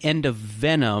think at the end of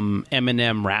Venom,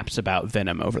 Eminem raps about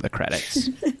Venom over the credits.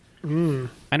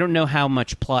 I don't know how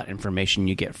much plot information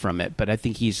you get from it, but I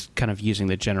think he's kind of using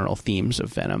the general themes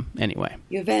of Venom anyway.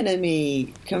 your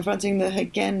Venomy confronting the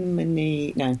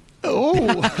hegemony. No,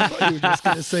 Oh, I thought you were just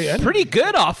going to say anything. Pretty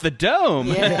good off the dome.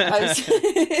 yeah,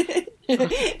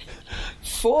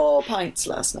 4 pints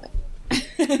last night.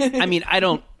 I mean, I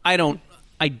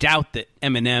doubt that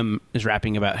Eminem is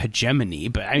rapping about hegemony,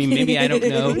 but I mean, maybe I don't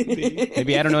know.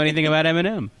 Maybe I don't know anything about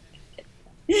Eminem.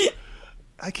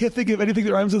 I can't think of anything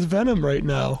that rhymes with Venom right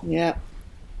now. Yeah,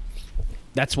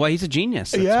 That's why he's a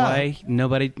genius. That's Yeah. why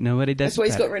nobody does. that's what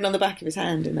he's better. got written on the back of his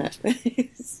hand in that.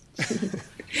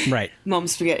 Right. Mom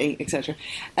spaghetti, etc.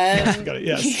 Got it,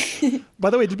 yes. By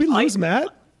the way, did we lose Matt?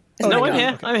 Oh, No, my I'm God. here.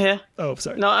 okay. I'm here. Oh,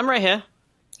 sorry. No, I'm right here.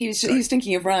 He was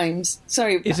thinking of rhymes.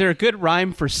 Sorry. Is there a good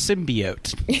rhyme for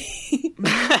symbiote?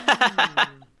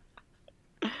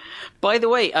 By the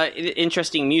way,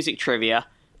 interesting music trivia.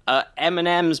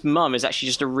 Eminem's mum is actually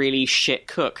just a really shit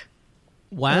cook.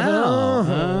 Wow.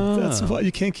 Oh, That's why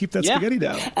you can't keep that Yeah. spaghetti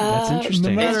down. that's No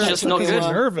interesting. matter It's just not if good.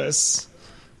 you're nervous.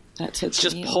 That took It's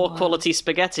just me a poor while. quality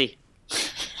spaghetti.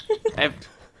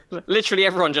 Literally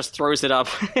everyone just throws it up.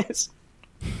 It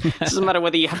doesn't matter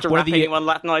whether you have to rap Whether you- anyone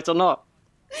that night or not.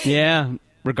 Yeah.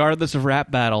 Regardless of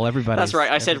rap battle, everybody. That's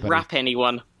right, I said rap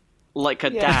anyone. Like a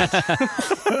dad.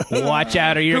 Watch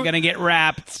out, or you're gonna get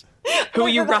rapped. Who are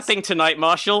you rapping tonight,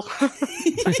 Marshall?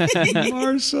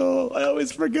 Marshall. I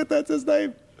always forget that's his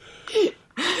name.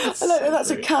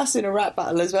 That's a cuss in a rap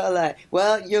battle as well. Like,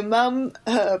 well, your mum,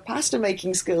 her pasta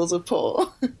making skills are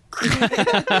poor.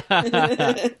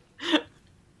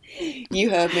 You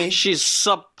heard me. She's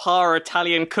subpar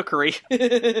Italian cookery.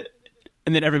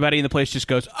 And then everybody in the place just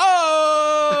goes,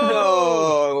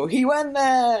 "Oh!" No, he went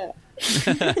there.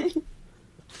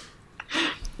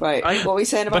 Right, what were we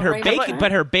saying about But her Rainbow baking, Trout?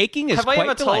 but her baking is Have I quite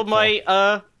ever told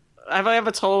delightful. Have I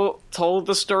ever told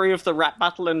the story of the rap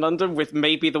battle in London with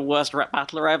maybe the worst rap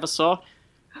battler I ever saw?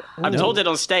 I've told it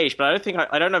on stage, but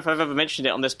I don't know if I've ever mentioned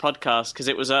it on this podcast because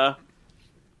it was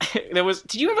there was.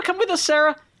 Did you ever come with us,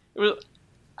 Sarah? It was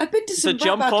I've been to the some rap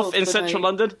jump battles, off in but Central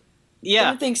London. I Yeah,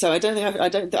 don't think so. I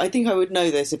think I would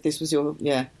know this if this was your.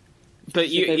 Yeah. but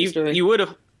your favourite story. you would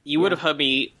have heard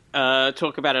me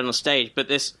talk about it on stage. But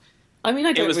this I mean,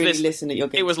 I don't really this, listen at your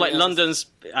games. It was like London's...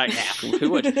 yeah,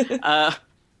 who would?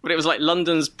 But it was like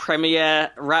London's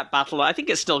premiere rap battle. I think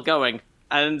it's still going.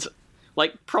 And,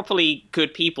 like, properly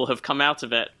good people have come out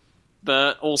of it.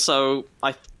 But also,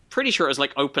 I'm pretty sure it was,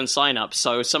 like, open sign-up,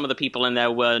 so some of the people in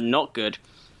there were not good.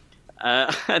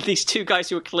 And these two guys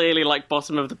who were clearly, like,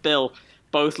 bottom of the bill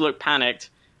both look panicked.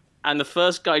 And the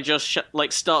first guy just,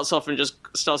 starts off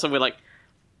with, like,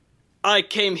 I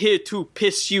came here to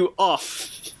piss you off.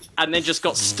 And then just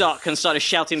got stuck and started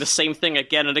shouting the same thing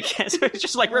again and again. So it's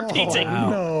just, like, repeating. Wow.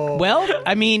 No. Well,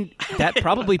 I mean, that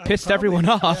probably pissed everyone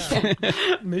off. Yeah.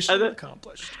 Mission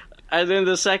accomplished. And then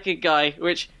the second guy,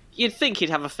 which you'd think he'd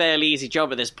have a fairly easy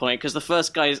job at this point, because the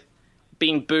first guy's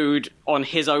been booed on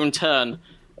his own turn.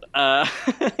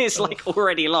 It's, like,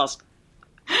 already lost.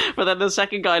 But then the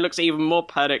second guy looks even more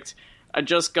panicked and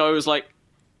just goes, like,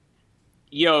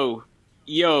 yo,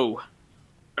 your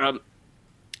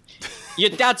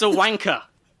dad's a wanker.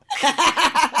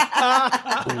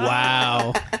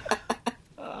 Wow.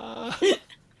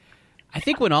 I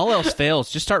think when all else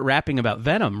fails, just start rapping about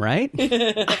Venom, right?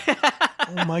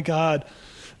 Oh my God.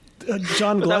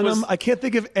 John Glenham, I can't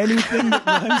think of anything that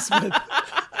rhymes with...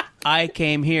 I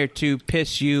came here to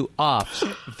piss you off.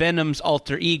 Venom's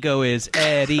alter ego is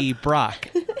Eddie Brock.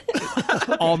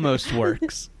 It almost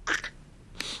works.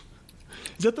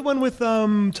 Is that the one with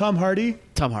Tom Hardy?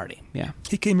 Tom Hardy, yeah.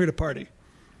 He came here to party.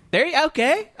 There you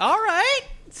okay. All right.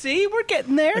 See, we're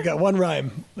getting there. I got one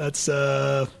rhyme. That's all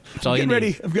I'm you getting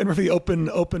ready. I'm getting ready for the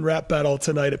open rap battle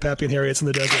tonight at Pappy and Harriet's in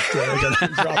the desert. I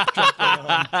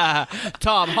gotta drop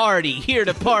Tom Hardy, here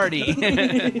to party.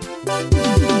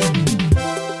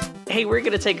 Hey, we're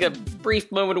going to take a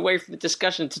brief moment away from the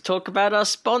discussion to talk about our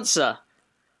sponsor.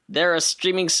 There are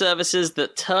streaming services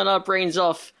that turn our brains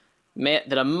off,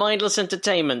 that are mindless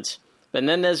entertainment. But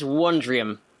then there's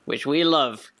Wondrium, which we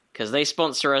love, because they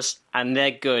sponsor us, and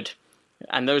they're good.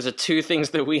 And those are two things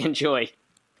that we enjoy.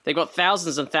 They've got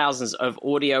thousands and thousands of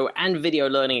audio and video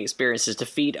learning experiences to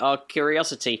feed our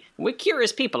curiosity. We're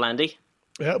curious people, Andy.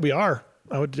 Yeah, we are.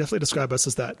 I would definitely describe us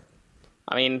as that.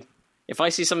 I mean, if I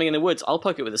see something in the woods, I'll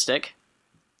poke it with a stick.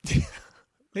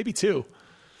 Maybe two.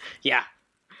 Yeah.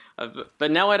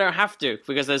 But now I don't have to,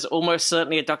 because there's almost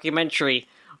certainly a documentary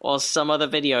or some other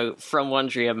video from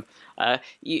Wondrium.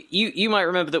 You might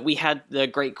remember that we had the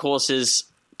Great Courses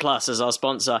Plus as our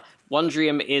sponsor.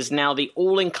 Wondrium is now the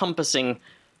all-encompassing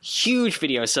huge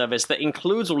video service that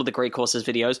includes all of the Great Courses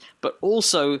videos, but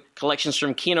also collections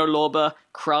from Kino Lorber,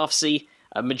 Craftsy,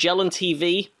 Magellan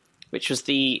TV, which was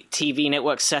the TV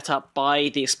network set up by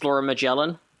the explorer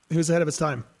Magellan. He was ahead of his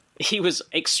time. He was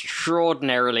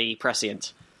extraordinarily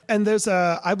prescient. And there's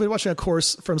I've been watching a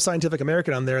course from Scientific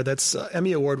American on there that's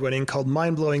Emmy Award winning called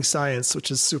Mind Blowing Science,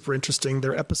 which is super interesting.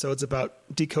 There are episodes about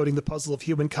decoding the puzzle of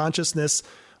human consciousness,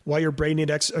 why your brain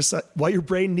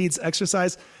needs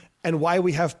exercise, and why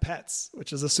we have pets,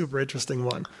 which is a super interesting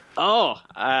one. Oh,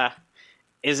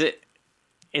 is it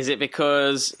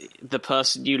because the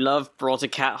person you love brought a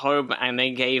cat home and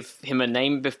they gave him a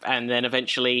name and then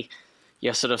eventually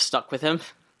you're sort of stuck with him?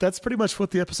 That's pretty much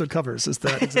what the episode covers, is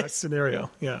that exact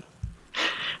scenario. Yeah.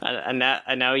 And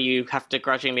now you have to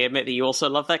grudgingly admit that you also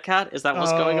love that cat? Is that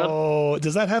what's going on? Oh,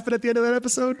 does that happen at the end of that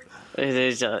episode? It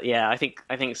is, yeah, I think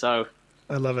so.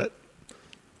 I love it.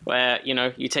 Where,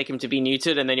 you take him to be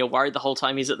neutered and then you're worried the whole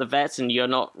time he's at the vet and you're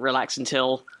not relaxed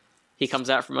until he comes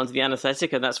out from under the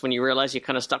anesthetic, and that's when you realize you're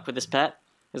kind of stuck with this pet.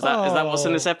 Is that what's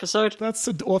in this episode? Well,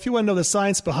 if you want to know the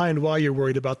science behind why you're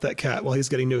worried about that cat while he's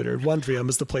getting neutered, Wondrium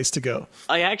is the place to go.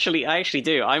 I actually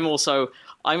do.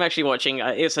 I'm actually watching.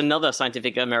 It's another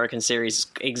Scientific American series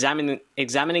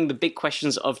examining the big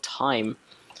questions of time,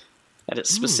 and it's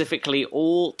specifically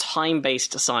all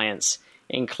time-based science,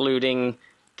 including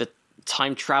the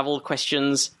time travel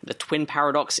questions, the twin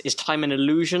paradox: is time an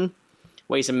illusion?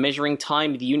 Ways of measuring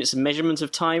time, the units of measurement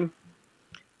of time.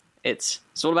 It's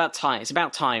all about time. It's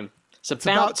about time. It's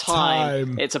about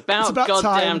time. It's about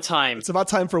goddamn time. It's about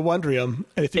time for Wondrium.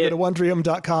 And if you go to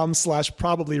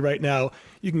wondrium.com/probably right now,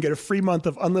 you can get a free month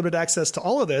of unlimited access to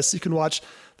all of this. You can watch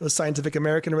those Scientific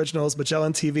American originals,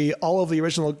 Magellan TV, all of the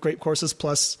original Great Courses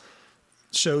Plus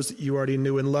shows that you already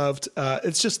knew and loved.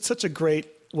 It's just such a great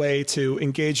way to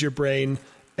engage your brain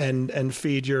and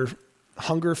feed your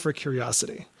hunger for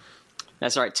curiosity.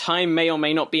 That's right. Time may or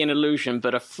may not be an illusion,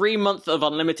 but a free month of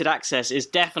unlimited access is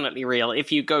definitely real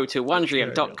if you go to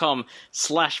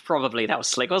wondrium.com/probably. That was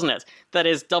slick, wasn't it? That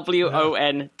is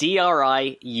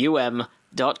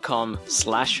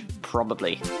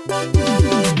wondrium.com/probably.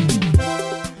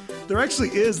 There actually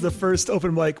is the first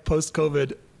open mic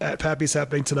post-COVID at Pappy's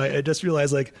happening tonight. I just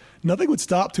realized, like, nothing would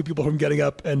stop two people from getting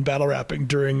up and battle rapping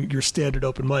during your standard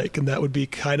open mic, and that would be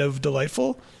kind of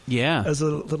delightful. Yeah. As a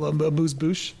little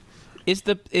amuse-bouche. Is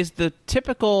the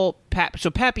typical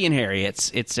Pappy and Harry?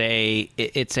 It's a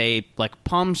like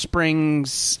Palm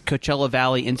Springs, Coachella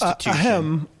Valley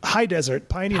institution. High Desert,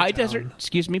 Pioneer High Town. Desert.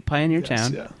 Excuse me, Pioneer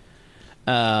Town.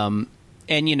 Yeah.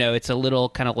 And it's a little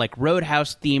kind of like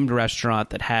Roadhouse themed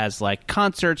restaurant that has like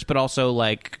concerts, but also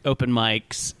like open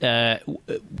mics.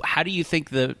 How do you think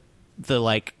the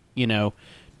like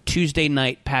Tuesday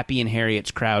night Pappy and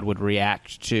Harriet's crowd would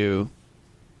react to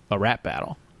a rap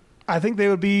battle? I think they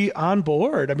would be on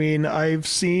board. I mean, I've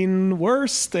seen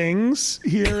worse things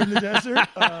here in the desert.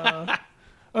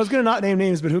 I was going to not name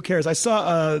names, but who cares? I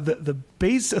saw the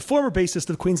former bassist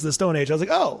of Queens of the Stone Age. I was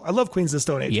like, oh, I love Queens of the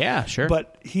Stone Age. Yeah, sure.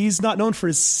 But he's not known for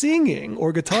his singing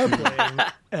or guitar playing.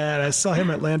 And I saw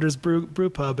him at Landers Brew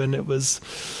Pub, and it was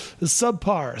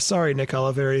subpar. Sorry, Nick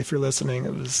Oliveri, if you're listening.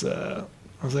 It was... I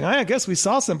was like, I guess we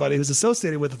saw somebody who's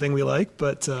associated with the thing we like,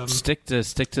 but stick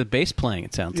to bass playing.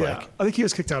 It sounds like. I think he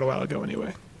was kicked out a while ago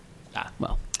anyway.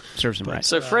 Well, serves him right.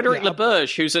 So Frederick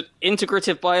Laberge, who's an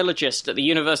integrative biologist at the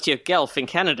University of Guelph in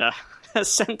Canada,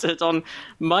 has centered on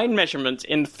mind measurement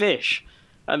in fish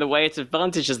and the way it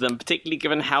advantages them, particularly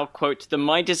given how, quote, the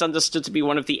mind is understood to be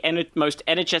one of the most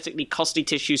energetically costly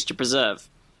tissues to preserve.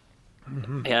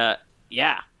 Mm-hmm.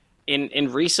 Yeah.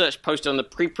 In research posted on the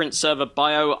preprint server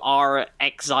BioRxiv.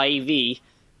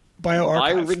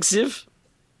 BioRxiv?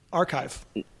 Archive.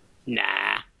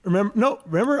 Nah.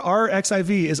 Remember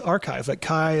RXIV is archive. Like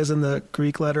Chi is in the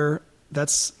Greek letter.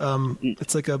 That's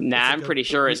it's like a... Nah, I'm pretty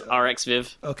sure it's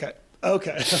RxViv. Okay.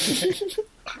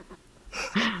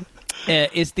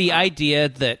 Is the idea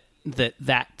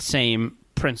that same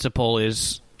principle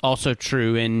is also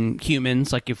true in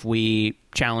humans? Like if we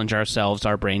challenge ourselves,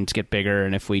 our brains get bigger,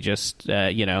 and if we just Oh,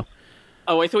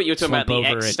 I thought you were talking about the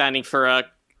X standing for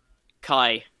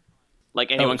Chi.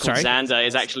 Like anyone called Xander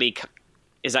is actually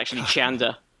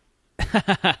Chanda.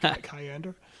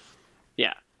 Kyander?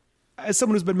 Yeah. As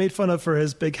someone who's been made fun of for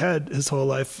his big head his whole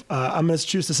life, I'm going to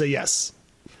choose to say yes.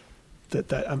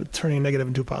 That I'm turning a negative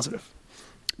into a positive.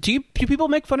 Do people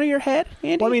make fun of your head,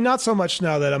 Andy? Well, I mean, not so much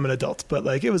now that I'm an adult, but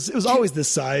like it was always this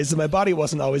size, and my body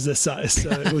wasn't always this size.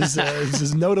 So it was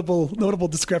this notable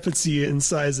discrepancy in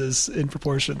sizes in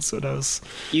proportions when I was.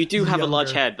 You do have a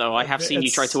large head, though. I have seen you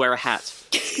try to wear a hat.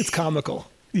 It's comical.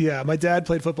 Yeah, my dad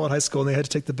played football in high school, and they had to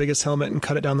take the biggest helmet and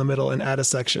cut it down the middle and add a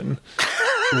section.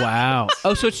 Wow.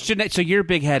 Oh, so it's genetic. So your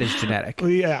big head is genetic.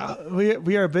 We are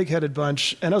a big-headed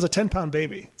bunch, and I was a 10-pound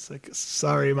baby. It's like,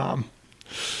 sorry, Mom.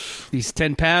 He's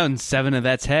 10 pounds, 7 of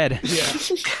that's head. Yeah.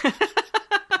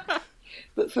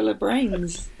 But full of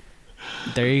brains.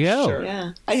 There you go. Sure.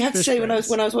 Yeah, I have to say when I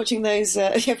was watching those,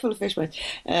 full of fish brains.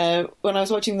 When I was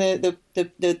watching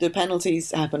the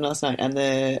penalties happen last night, and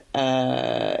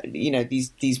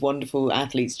these wonderful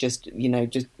athletes just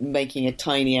making a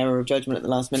tiny error of judgment at the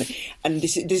last minute, and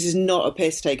this is not a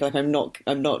piss take. Like I'm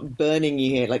not burning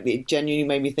you here. Like it genuinely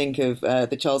made me think of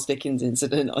the Charles Dickens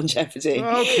incident on Jeopardy.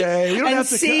 Okay, we don't have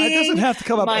to. It doesn't have to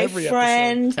come up every episode.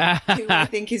 My friend, who I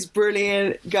think is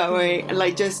brilliant, going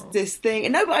like just this thing.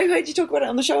 And no, but I heard you talk about it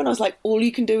on the show, and I was like, all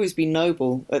you can do is be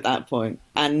noble at that point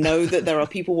and know that there are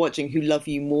people watching who love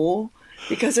you more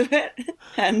because of it.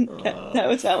 And that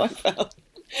was how I felt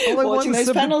watching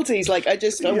those penalties. Like I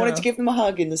wanted to give them a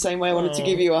hug in the same way I wanted to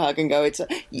give you a hug and go,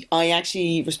 I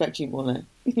actually respect you more now.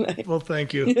 Well,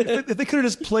 thank you. If they could have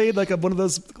just played like one of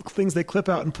those things they clip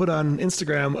out and put on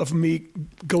Instagram of me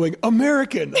going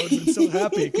American, I would have been so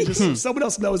happy because just someone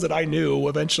else knows that I knew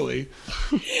eventually.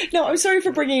 No, I'm sorry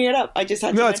for bringing it up. I just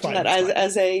had to mention that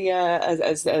as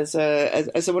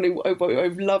someone who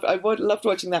I've loved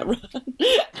watching that run,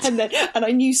 and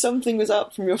I knew something was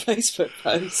up from your Facebook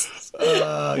posts.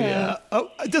 Yeah.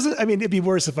 Oh, it doesn't. I mean, it'd be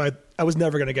worse if I was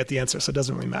never going to get the answer, so it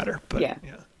doesn't really matter. But yeah.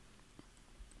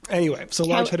 Anyway, so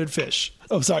large-headed fish.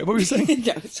 Oh, sorry. What were you saying?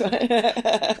 No, sorry.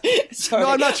 No,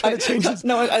 I'm not trying to change this.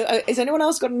 No, has anyone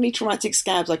else got any traumatic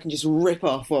scabs I can just rip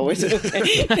off while we're talking?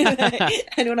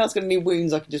 Anyone else got any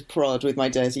wounds I can just prod with my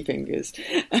dirty fingers?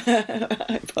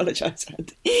 I apologise,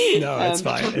 Andy. No, it's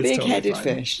fine. It's big-headed totally fine.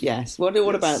 fish, yes. What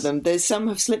about them? There's some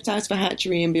have slipped out of a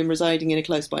hatchery and been residing in a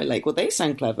close-by lake. Well, they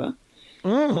sound clever.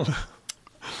 Oh.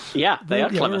 Yeah, they are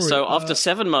clever. So after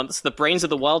 7 months, the brains of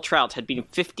the wild trout had been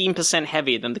 15%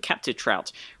 heavier than the captive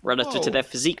trout relative to their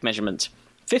physique measurement.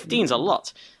 15's a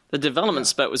lot. The development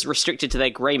spurt was restricted to their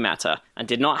grey matter and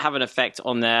did not have an effect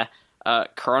on their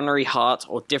coronary heart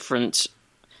or different,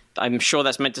 I'm sure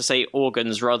that's meant to say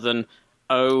organs rather than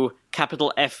O,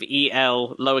 capital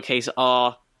F-E-L, lowercase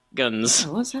r, guns.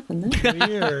 Oh, what's happened there?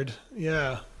 Weird.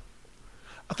 Yeah.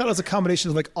 I thought it was a combination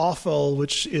of like offal,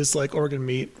 which is like organ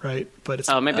meat, right? But it's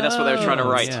Oh, maybe that's what they were trying to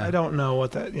write. yeah. I don't know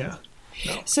what that. Yeah.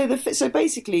 So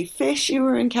basically, fish who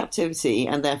are in captivity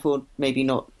and therefore maybe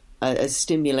not as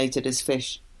stimulated as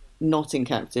fish not in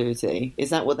captivity. Is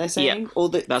that what they're saying? Yeah, Or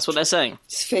that's what they're saying.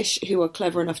 fish who are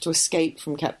clever enough to escape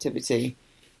from captivity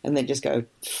and then just go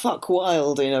fuck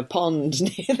wild in a pond.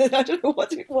 I don't know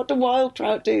what do wild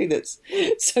trout do that's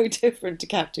so different to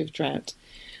captive trout.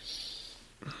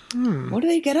 What do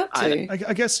they get up to?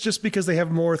 I guess just because they have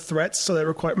more threats, so that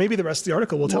require maybe the rest of the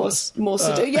article will tell us. More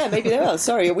yeah, maybe they are.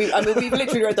 Sorry, we've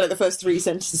literally read like the first 3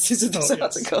 sentences of this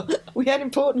article. We had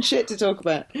important shit to talk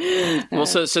about. Well,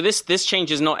 so this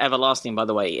change is not everlasting, by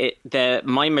the way. Their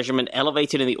mind measurement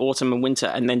elevated in the autumn and winter,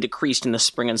 and then decreased in the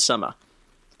spring and summer.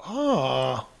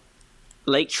 Oh,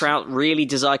 Lake trout really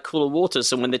desire cooler waters,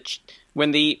 so when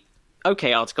the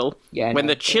article when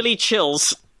the chili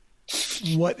chills.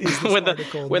 what is this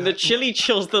article? When the Matt? chili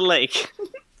chills the lake.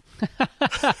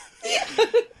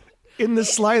 In the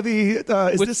slyly, is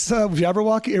this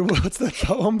Jabberwocky or what's that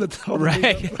poem?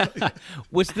 Right.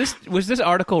 Was this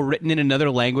article written in another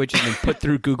language and then put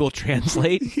through Google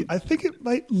Translate? I think it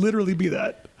might literally be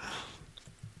that.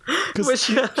 Because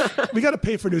we got to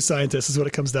pay for New Scientist is what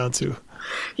it comes down to.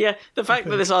 Yeah, the fact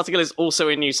that this article is also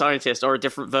in New Scientist, or a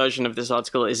different version of this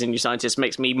article is in New Scientist,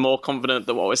 makes me more confident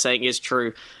that what we're saying is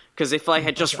true. Because if I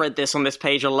had just read this on this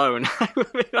page alone, I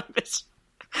would be like this.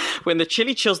 When the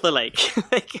chili chills the lake,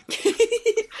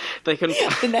 they can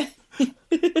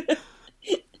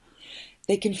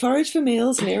They can forage for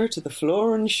meals nearer to the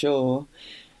floor and shore.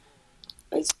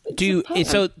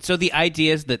 So the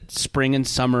idea is that spring and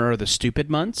summer are the stupid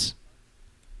months?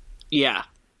 Yeah.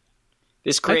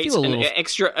 This creates feel a an little-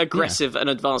 extra aggressive and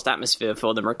advanced atmosphere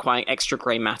for them, requiring extra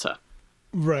grey matter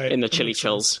Right. in the chili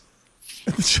chills.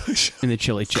 In the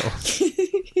chili chill.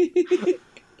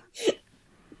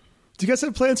 Do you guys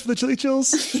have plans for the chili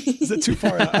chills? Is it too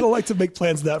far out? I don't like to make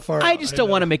plans that far out. I just don't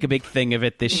want to make a big thing of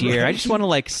it this year. I just want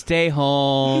to stay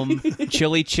home,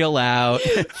 chill out.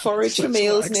 Forage for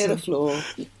meals near the floor.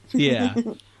 Yeah.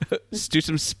 Do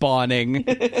some spawning.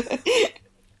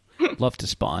 Love to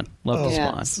spawn. Love to Yeah.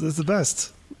 spawn. This is the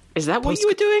best. Is that what you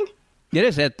were doing? It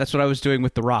is it. That's what I was doing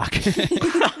with The Rock.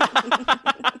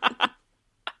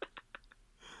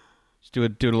 Just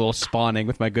doing a little spawning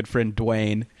with my good friend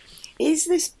Dwayne. Is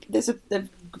this? There's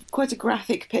quite a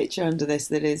graphic picture under this.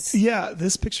 That is. Yeah,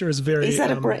 this picture is very. Is that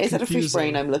is that a fish confusing.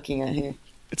 brain I'm looking at here?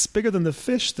 It's bigger than the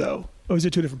fish, though. Oh, these are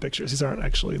two different pictures. These aren't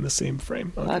actually in the same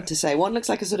frame. Okay. Hard to say. One looks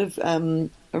like a sort of a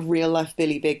real life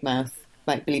Billy Big Mouth,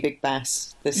 like Billy Big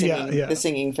Bass, the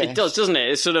singing fish. It does, doesn't it?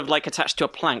 It's sort of attached to a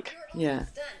plank. Yeah.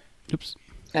 Oops.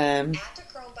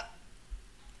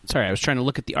 Sorry, I was trying to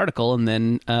look at the article and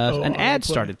then an ad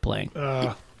started playing.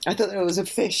 I thought it was a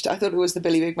fish. I thought it was the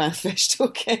Billy Big Mouth fish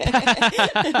talking.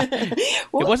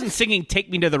 It wasn't singing "Take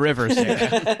Me to the River,"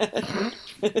 Sarah.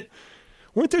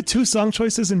 Weren't there 2 song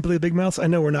choices in Billy Big Mouth? I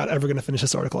know we're not ever going to finish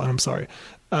this article, and I'm sorry.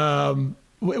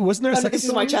 Wasn't there a second this is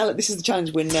song? my challenge. This is the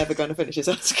challenge. We're never going to finish this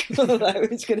article. I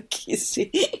was going to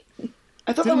see.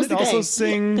 I thought that was Didn't the it also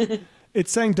game. sing? It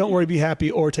sang "Don't Worry, Be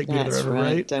Happy" or "Take Me to the That's River," right.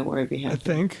 right? Don't worry, be I happy.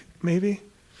 think maybe.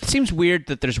 It seems weird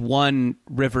that there's one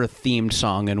river-themed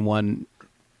song and one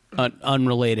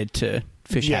unrelated to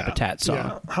fish habitat song.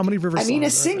 Yeah. How many rivers? I mean, a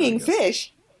singing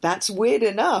fish. That's weird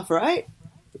enough, right?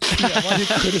 Yeah, why are you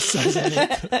criticizing me?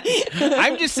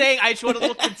 I'm just saying I just want a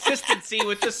little consistency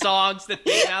with the songs that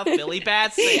Big Mouth Billy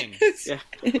Bass sings. Yeah.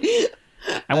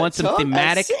 I want some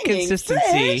thematic singing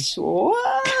consistency. Fish?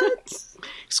 What?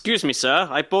 Excuse me, sir.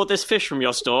 I bought this fish from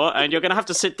your store, and you're going to have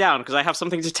to sit down because I have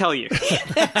something to tell you.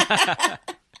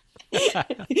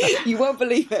 You won't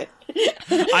believe it.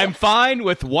 I'm fine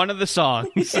with one of the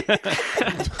songs.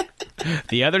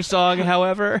 The other song,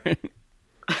 however...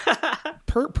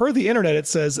 Per the internet, it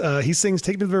says he sings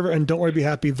 "Take Me to the River" and "Don't Worry, Be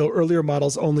Happy," though earlier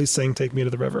models only sing "Take Me to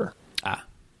the River."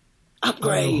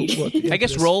 Upgrade. I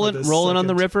guess rolling on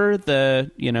the river,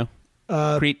 the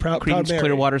Proud Creedence Mary.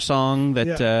 Clearwater song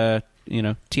that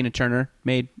Tina Turner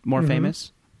made more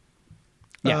famous.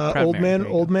 Yeah, Proud Old Mary, Man, there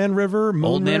you go. Old Man River, Moon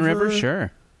Old Man River,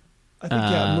 sure. I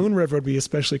think Moon River would be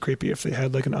especially creepy if they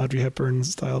had an Audrey Hepburn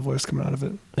style voice coming out of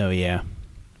it. Oh yeah.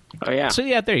 Oh, yeah. So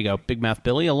yeah, there you go, Big Mouth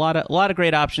Billy. A lot of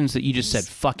great options that you just said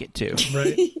fuck it to.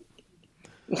 Right.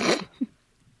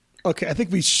 Okay, I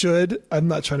think we should. I'm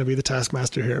not trying to be the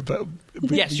taskmaster here, but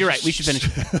Yes, you're right. We should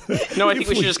finish. No, I think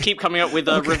we should just keep coming up with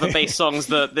river-based songs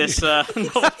that this...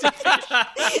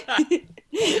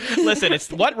 Listen, it's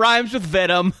what rhymes with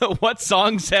Venom. What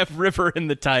songs have river in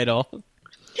the title?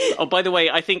 Oh, by the way,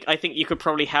 I think you could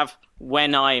probably have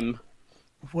 "When I'm."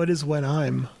 What is when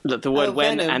I'm? The word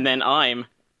when venom. and then I'm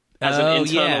as an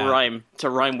internal rhyme to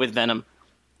rhyme with venom.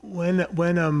 When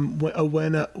I'm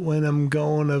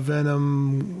going to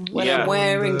venom. When Yeah. I'm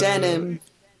wearing denim.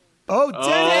 Oh,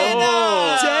 denim!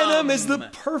 Oh. Denim is the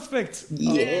perfect.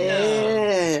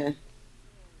 Yeah.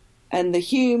 And the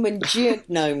human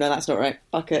no, that's not right.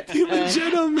 Fuck it.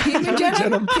 Denim. Human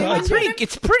denim. Project.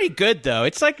 It's pretty good though.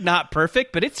 It's like not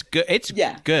perfect, but it's good. It's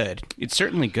Yeah. good. It's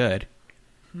certainly good.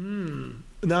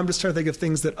 Now I'm just trying to think of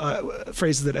things that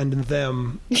phrases that end in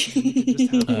them.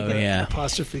 Oh yeah.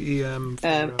 Apostrophe em.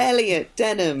 For, Elliot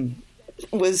Denham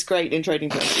was great in Trading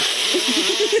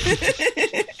Places.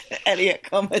 Elliot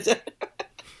Commodore.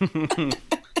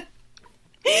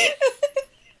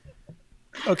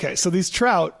 okay, so these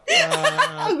trout,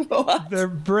 What? their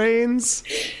brains.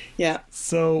 Yeah.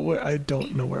 So I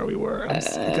don't know where we were,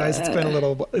 guys. It's been a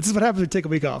little. This is what happens when you take a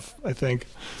week off, I think.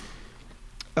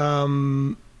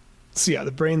 So yeah,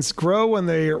 the brains grow when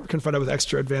they are confronted with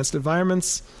extra advanced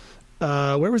environments.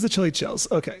 Where was the chili chills?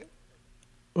 Okay,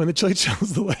 when the chili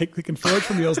chills the lake, they can forage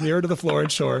for meals nearer to the floor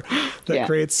and shore. That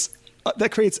creates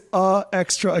a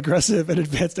extra aggressive and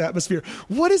advanced atmosphere.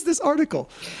 What is this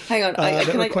article? Hang on. That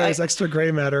requires extra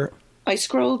gray matter. I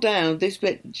scrolled down. This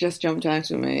bit just jumped out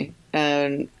at me.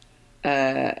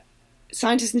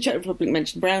 Scientists in the Czech Republic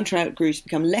mentioned brown trout grew to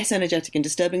become less energetic and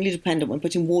disturbingly dependent when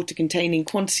put in water containing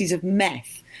quantities of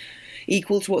meth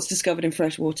equal to what's discovered in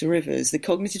freshwater rivers. The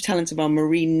cognitive talents of our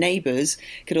marine neighbours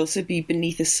could also be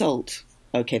beneath assault.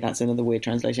 Okay, that's another weird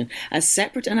translation. As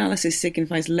separate analysis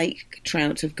signifies lake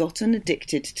trout have gotten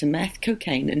addicted to meth,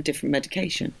 cocaine, and different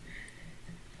medication.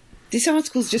 This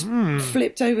article's just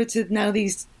flipped over to now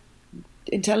these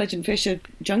intelligent fish are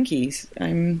junkies.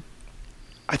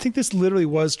 I think this literally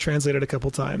was translated a couple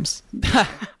times.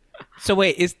 So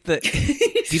wait, do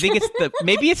you think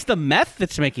maybe it's the meth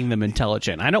that's making them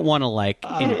intelligent? I don't want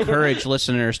to encourage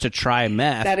listeners to try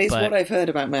meth. That is what I've heard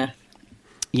about meth.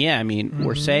 Yeah, I mean,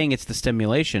 we're saying it's the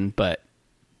stimulation, but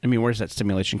I mean, where's that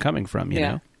stimulation coming from, you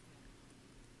know?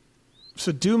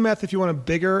 So do meth if you want a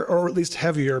bigger or at least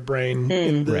heavier brain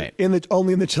Right.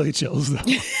 only in the chili chills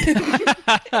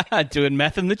though. Doing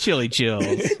meth in the chili chills.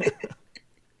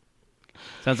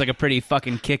 Sounds like a pretty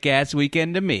fucking kick-ass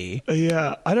weekend to me.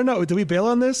 Yeah, I don't know. Do we bail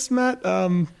on this, Matt?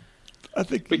 I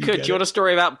think We could. Do you want a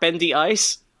story about bendy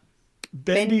ice?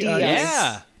 bendy ice? Bendy ice.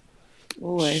 Yeah.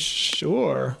 Always.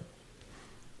 Sure.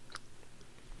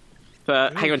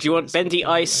 But hang on, do you want bendy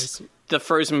ice, the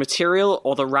frozen material,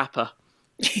 or the wrapper?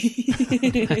 Is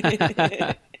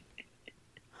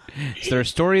there a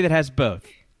story that has both?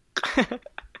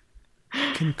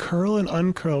 Can curl and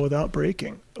uncurl without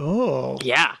breaking. Oh.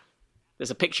 Yeah.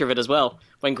 There's a picture of it as well.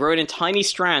 When grown in tiny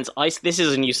strands, ice... This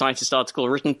is a New Scientist article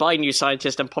written by New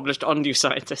Scientist and published on New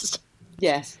Scientist.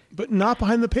 Yes. But not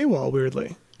behind the paywall,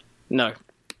 weirdly. No.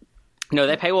 No,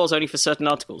 their paywall's only for certain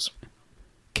articles.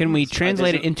 Can we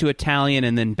translate it into Italian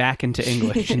and then back into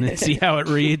English and then see how it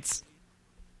reads?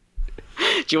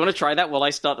 Do you want to try that while I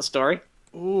start the story?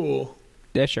 Ooh.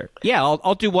 Yeah, sure. Yeah,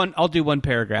 I'll do one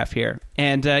paragraph here.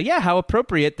 And how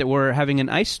appropriate that we're having an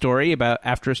ice story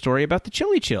after a story about the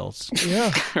chili chills.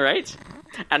 Yeah. Right?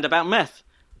 And about meth.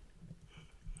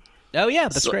 Oh yeah,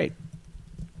 that's great.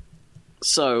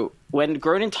 So, when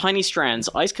grown in tiny strands,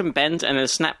 ice can bend and then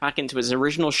snap back into its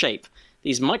original shape.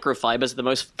 These microfibers are the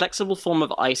most flexible form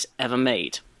of ice ever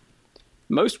made.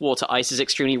 Most water ice is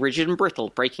extremely rigid and brittle,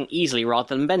 breaking easily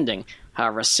rather than bending.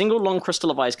 However, a single long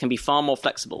crystal of ice can be far more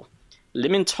flexible.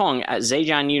 Limin Tong at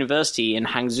Zhejiang University in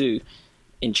Hangzhou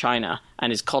in China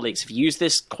and his colleagues have used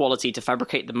this quality to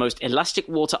fabricate the most elastic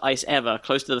water ice ever,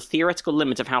 close to the theoretical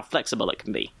limit of how flexible it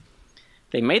can be.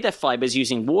 They made their fibers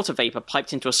using water vapor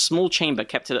piped into a small chamber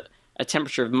kept at a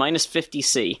temperature of minus 50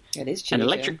 C. That is An chili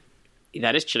electric...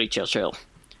 That is chili chill.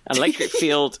 An electric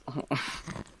field...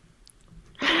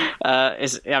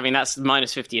 that's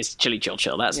minus 50 is chili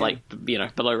chill. That's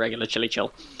below regular chili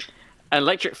chill. An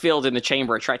electric field in the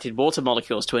chamber attracted water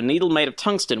molecules to a needle made of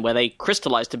tungsten where they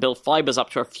crystallized to build fibers up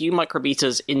to a few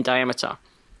micrometers in diameter.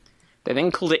 They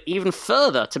then cooled it even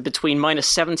further to between minus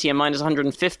 70 and minus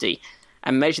 150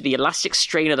 and measured the elastic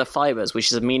strain of the fibers,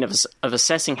 which is a means of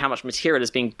assessing how much material is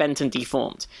being bent and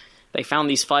deformed. They found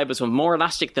these fibers were more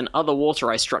elastic than other water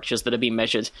ice structures that had been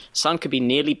measured. Some could be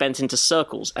nearly bent into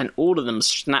circles, and all of them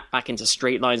snapped back into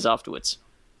straight lines afterwards.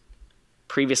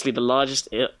 Previously, the largest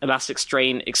elastic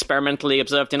strain experimentally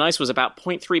observed in ice was about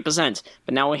 0.3%,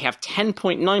 but now we have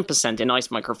 10.9% in ice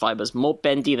microfibers, more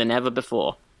bendy than ever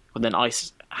before. Or than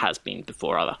ice has been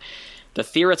before, rather. The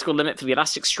theoretical limit for the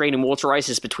elastic strain in water ice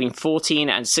is between 14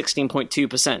 and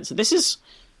 16.2%.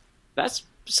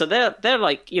 So they're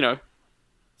like,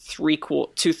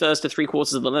 2/3 to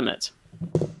 3/4 of the limit.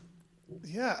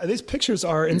 Yeah, these pictures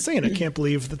are insane. I can't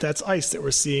believe that that's ice that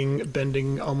we're seeing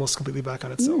bending almost completely back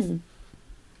on itself.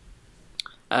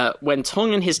 When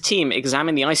Tong and his team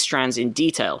examined the ice strands in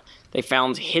detail, they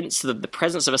found hints of the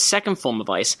presence of a second form of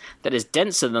ice that is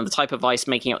denser than the type of ice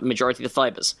making up the majority of the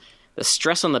fibers. The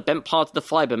stress on the bent part of the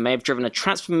fiber may have driven a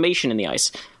transformation in the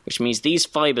ice, which means these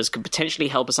fibers could potentially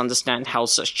help us understand how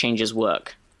such changes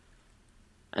work.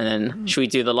 And then, should we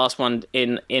do the last one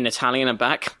in Italian and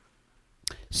back?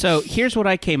 So here's what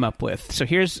I came up with.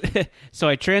 So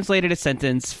I translated a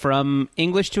sentence from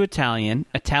English to Italian,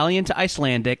 Italian to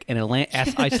Icelandic, and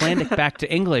Icelandic back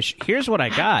to English. Here's what I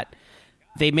got.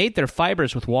 They made their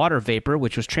fibers with water vapor,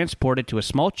 which was transported to a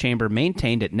small chamber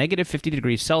maintained at negative 50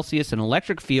 degrees Celsius. An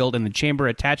electric field in the chamber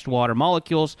attached water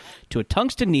molecules to a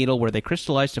tungsten needle where they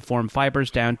crystallized to form fibers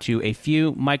down to a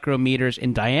few micrometers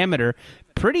in diameter.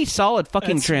 Pretty solid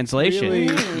fucking translation. Really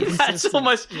That's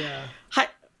almost... Yeah.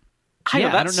 Hang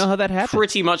on, I don't know how that happened.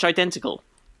 Pretty much identical.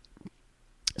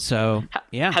 So,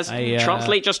 yeah. Has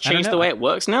Translate just changed the way it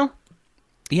works now?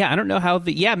 Yeah, I don't know how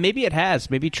maybe it has.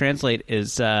 Maybe Translate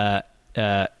has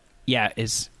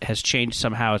changed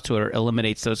somehow to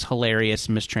eliminates those hilarious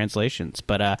mistranslations.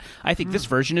 But I think this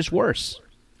version is worse.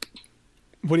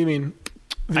 What do you mean?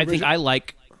 I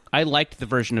liked the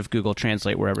version of Google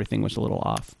Translate where everything was a little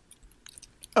off.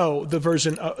 Oh, the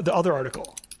version, the other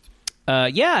article.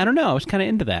 Yeah, I don't know. I was kind of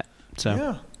into that.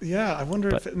 So yeah. I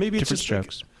wonder if maybe it's different just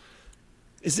strokes.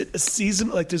 Is it a season?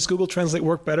 Like, does Google Translate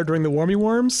work better during the warmy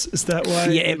warms? Is that why?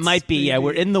 Yeah, it might be. Yeah,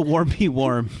 we're in the warmy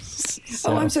warms.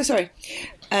 So. Oh, I'm so sorry.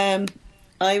 I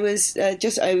was.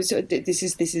 This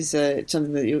is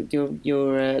something that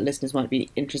your listeners might be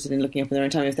interested in looking up in their own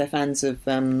time if they're fans of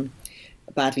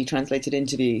badly translated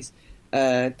interviews.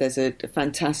 There's a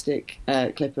fantastic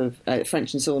clip of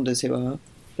French and Saunders, who are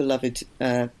beloved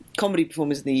comedy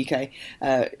performers in the UK,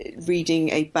 reading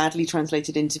a badly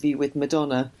translated interview with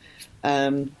Madonna.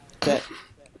 That's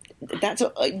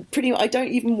pretty. I don't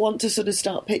even want to sort of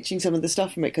start pitching some of the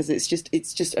stuff from it because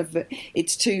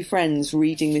it's two friends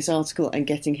reading this article and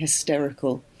getting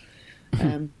hysterical.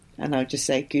 And I would just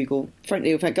say Google.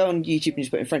 In fact, go on YouTube and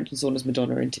just put in French and Saunders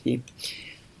Madonna interview,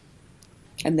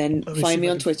 and then find me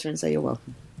on Twitter and say you're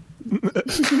welcome.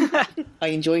 I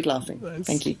enjoyed laughing. Nice.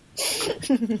 Thank you.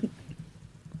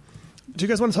 Do you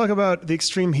guys want to talk about the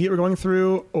extreme heat we're going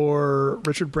through, or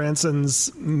Richard Branson's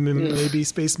maybe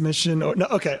space mission? Or no,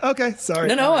 okay,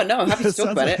 sorry. No, I'm happy to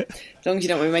talk about it as long as you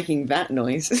don't mind making that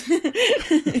noise.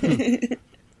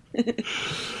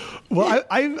 Well,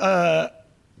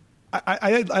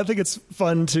 I think it's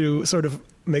fun to sort of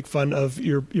make fun of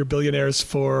your billionaires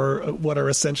for what are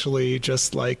essentially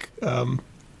just like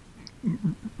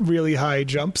really high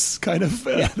jumps, kind of.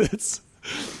 There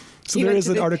is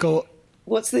an article.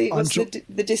 What's the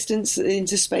distance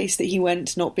into space that he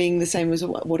went not being the same as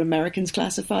what Americans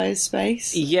classify as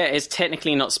space? Yeah, it's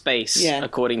technically not space,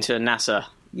 according to NASA.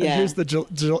 Yeah. And here's the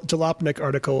Jalopnik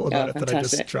article about it that I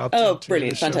just dropped. Oh,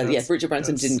 brilliant. Fantastic. Yes, Richard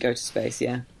Branson didn't go to space,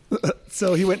 yeah.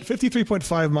 So he went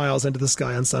 53.5 miles into the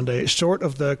sky on Sunday, short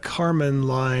of the Kármán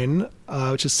line,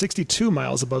 which is 62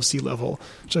 miles above sea level,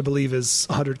 which I believe is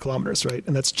 100 kilometers, right?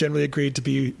 And that's generally agreed to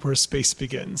be where space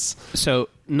begins. So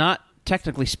not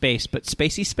technically space, but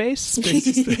spacey space?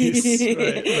 Spacey space,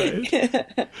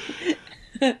 right.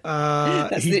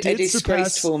 That's the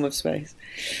disgraced form of space.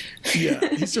 Yeah,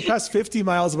 he surpassed 50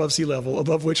 miles above sea level,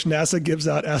 above which NASA gives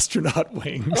out astronaut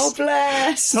wings. Oh,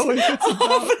 bless! So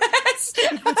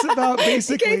it's about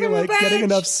basically like getting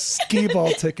enough skee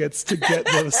ball tickets to get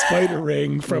the spider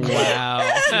ring from. Wow!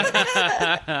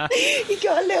 He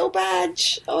got a little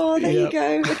badge. Oh, there you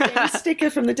go. A sticker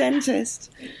from the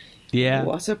dentist. Yeah.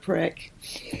 What a prick.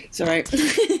 Sorry.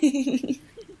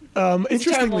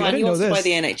 Interestingly, I didn't know this. By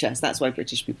the NHS. That's why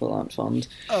British people aren't fond.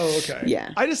 Oh, okay.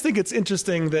 Yeah. I just think it's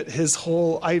interesting that his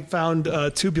whole. I found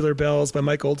Tubular Bells by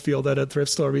Mike Oldfield at a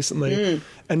thrift store recently,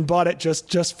 and bought it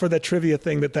just for the trivia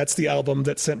thing that's the album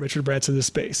that sent Richard Branson to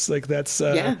space. Like that's.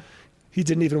 He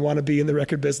didn't even want to be in the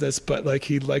record business, but like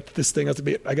he liked this thing.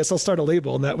 I guess I'll start a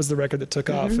label, and that was the record that took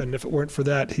off. And if it weren't for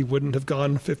that, he wouldn't have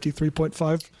gone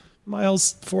 53.5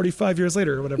 miles 45 years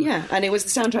later or whatever. Yeah, and it was the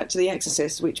soundtrack to The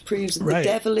Exorcist, which proves that the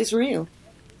devil is real.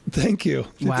 Thank you.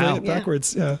 Wow.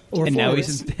 Backwards, yeah. Or and now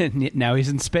he's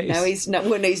in space. He's not,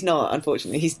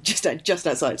 unfortunately. He's just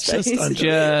outside space.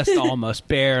 Just almost,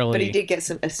 barely. But he did get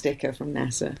a sticker from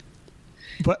NASA.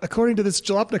 But according to this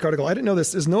Jalopnik article, I didn't know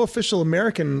this, there's no official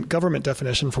American government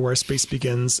definition for where space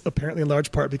begins, apparently in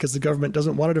large part because the government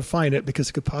doesn't want to define it because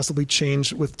it could possibly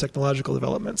change with technological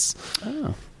developments.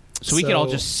 Oh. So we could all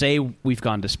just say we've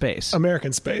gone to space.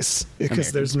 American space,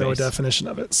 because there's no space. definition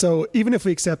of it. So even if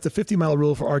we accept the 50-mile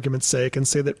rule for argument's sake and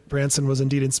say that Branson was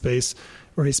indeed in space,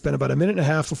 where he spent about a minute and a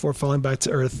half before falling back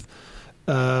to Earth,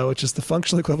 which is the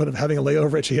functional equivalent of having a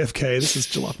layover at JFK. This is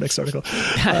Jalopnik's article.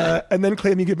 And then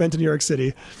claiming he'd been to New York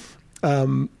City.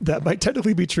 That might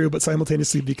technically be true, but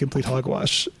simultaneously be complete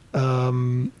hogwash.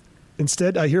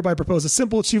 Instead, I hereby propose a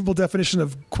simple, achievable definition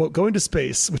of, quote, going to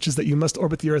space, which is that you must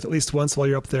orbit the Earth at least once while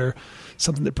you're up there,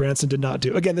 something that Branson did not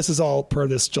do. Again, this is all per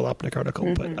this Jalopnik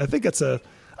article, but I think that's a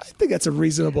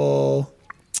reasonable...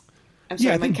 I'm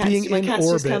sorry, my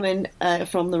cat's just come in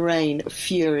from the rain,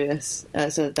 furious.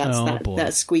 So that's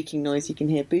that squeaking noise you can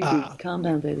hear. Boo boo, calm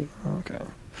down, baby. Okay.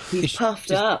 He's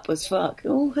puffed up as fuck.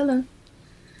 Oh, hello.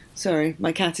 Sorry,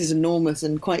 my cat is enormous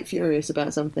and quite furious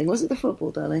about something. Was it the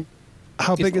football, darling?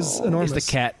 How big is enormous?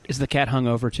 Is the cat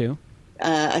hungover too?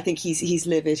 I think he's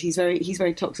livid. He's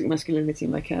very toxic masculinity,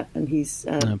 my cat, and he's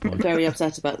very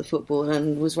upset about the football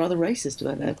and was rather racist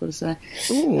about it, I've got to say.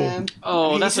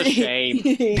 That's a shame.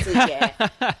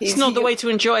 It's not the way to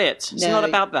enjoy it. It's not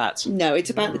about that. No,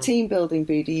 it's about the team building,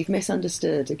 Booty. You've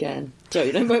misunderstood again.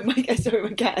 Sorry,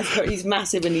 my cat. He's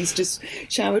massive, and he's just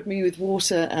showered me with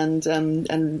water and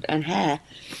hair.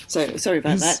 So sorry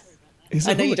about that.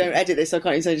 I know you don't edit this, so I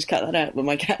can't even say just cut that out, but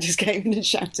my cat just came in and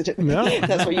shouted at me. No.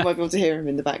 That's why you might be able to hear him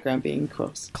in the background being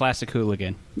cross. Classic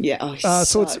hooligan. Yeah.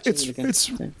 So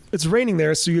it's raining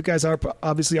there, so you guys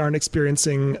obviously aren't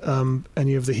experiencing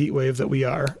any of the heat wave that we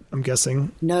are, I'm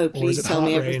guessing. No, please tell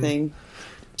me everything.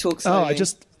 Talk slowly. I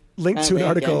just linked to an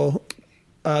article.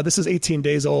 This is 18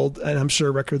 days old, and I'm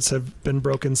sure records have been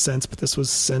broken since, but this was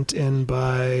sent in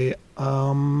by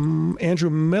Andrew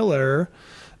Miller.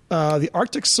 The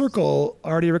Arctic Circle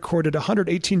already recorded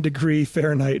 118-degree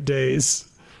Fahrenheit days.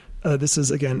 This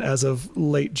is, again, as of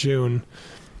late June.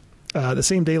 The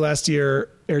same day last year,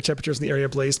 air temperatures in the area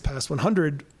blazed past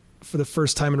 100 for the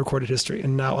first time in recorded history,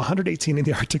 and now 118 in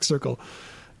the Arctic Circle.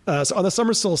 So on the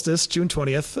summer solstice, June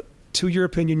 20th, 2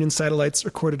 European Union satellites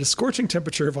recorded a scorching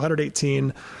temperature of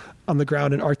 118 on the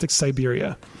ground in Arctic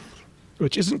Siberia,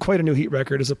 which isn't quite a new heat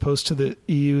record, as opposed to the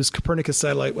EU's Copernicus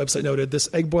satellite website noted. This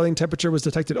egg-boiling temperature was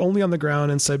detected only on the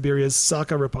ground in Siberia's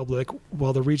Sakha Republic,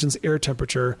 while the region's air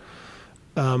temperature...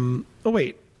 the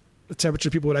temperature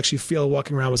people would actually feel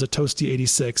walking around was a toasty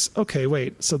 86. Okay,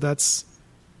 wait, so that's...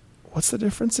 What's the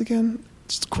difference again?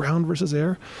 Just ground versus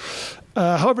air?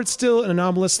 However, it's still an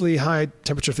anomalously high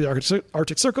temperature for the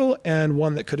Arctic Circle, and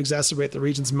one that could exacerbate the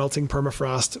region's melting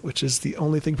permafrost, which is the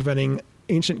only thing preventing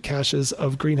ancient caches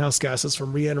of greenhouse gases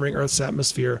from re-entering Earth's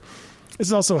atmosphere. This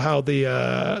is also how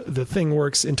the thing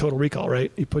works in Total Recall,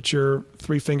 right? You put your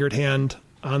 3-fingered hand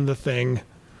on the thing,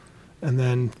 and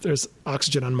then there's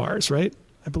oxygen on Mars, right?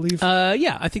 I believe.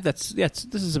 Yeah, I think this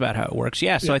is about how it works.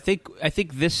 Yeah, so yeah. I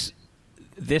think this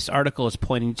article is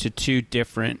pointing to two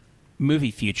different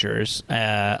movie futures,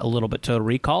 a little bit Total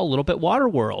Recall, a little bit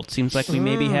Waterworld. Seems like we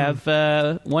maybe have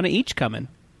one of each coming.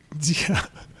 Yeah.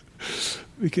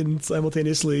 We can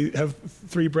simultaneously have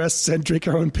 3 breasts and drink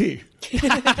our own pee.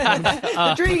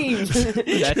 The dream.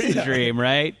 That's the dream,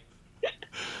 right?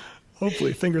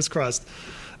 Hopefully, fingers crossed.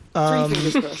 3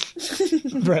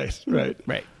 fingers crossed.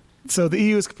 Right. So the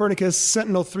EU's Copernicus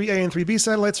Sentinel-3A and 3B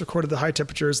satellites recorded the high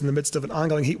temperatures in the midst of an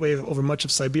ongoing heat wave over much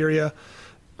of Siberia.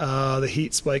 The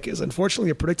heat spike is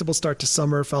unfortunately a predictable start to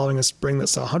summer, following a spring that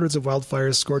saw hundreds of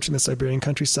wildfires scorching the Siberian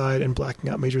countryside and blacking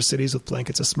out major cities with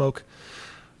blankets of smoke.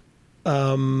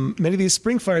 Many of these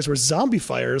spring fires were zombie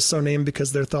fires, so named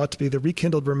because they're thought to be the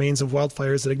rekindled remains of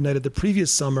wildfires that ignited the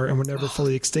previous summer and were never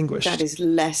fully extinguished. That is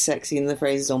less sexy than the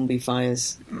phrase zombie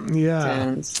fires.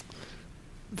 Yeah.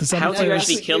 How do you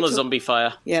actually kill a zombie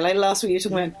fire? Yeah, like last week you were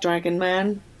talking about Dragon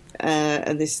Man.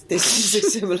 And this is a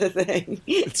similar thing.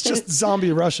 It's just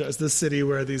zombie Russia is the city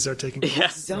where these are taking place. Yeah.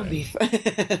 Zombie.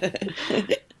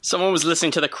 Someone was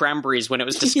listening to the Cranberries when it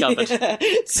was discovered. Yeah.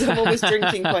 Someone was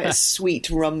drinking quite a sweet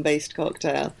rum-based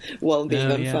cocktail while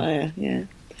being on fire. Yeah.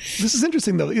 This is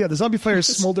interesting, though. Yeah, the zombie fires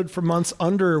smoldered for months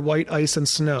under white ice and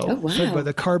snow, fed by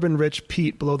the carbon-rich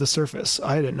peat below the surface.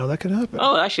 I didn't know that could happen.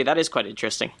 Oh, actually, that is quite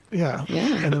interesting. Yeah.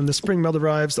 And then the spring melt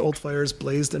arrives, the old fires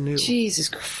blazed anew. Jesus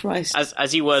Christ.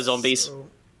 As you were, zombies. So,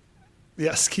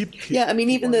 yes, keep yeah, I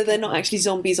mean, even though they're not actually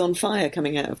zombies on fire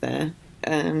coming out of there,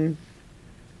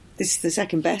 this is the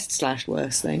second best /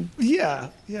 worst thing. Yeah,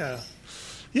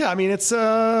 I mean, it's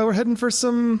we're heading for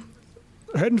some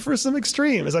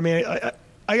extremes. I mean,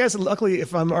 I guess luckily,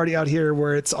 if I'm already out here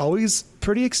where it's always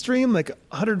pretty extreme, like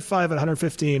 105 and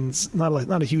 115 is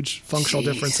not a huge functional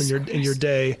difference in your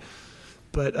day.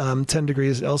 but 10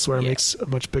 degrees elsewhere makes a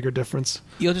much bigger difference.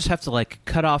 You'll just have to like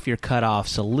cut off your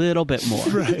cutoffs a little bit more.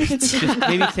 Right. Just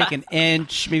maybe take an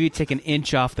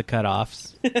inch off the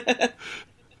cutoffs.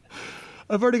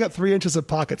 I've already got 3 inches of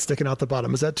pocket sticking out the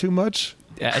bottom. Is that too much?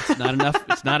 Yeah, it's not enough.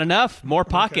 It's not enough. More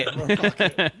pocket. Okay, more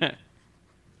pocket.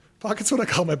 Pocket's what I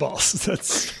call my balls.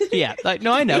 That's Yeah.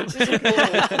 No, I know.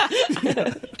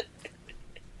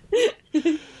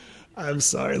 I'm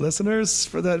sorry, listeners,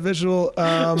 for that visual.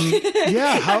 Yeah,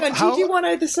 Did you want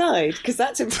either side? Because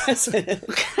that's impressive.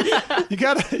 you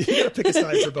gotta pick a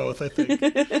side for both. I think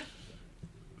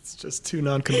it's just too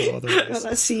non-committal Got otherwise.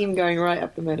 that seam going right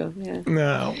up the middle. Yeah,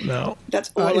 No. that's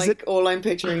all. Is it- All I'm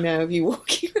picturing now of you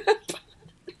walking around.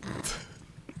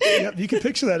 Yep, you can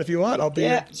picture that if you want. I'll be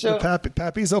sure.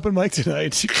 Pappy's open mic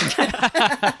tonight.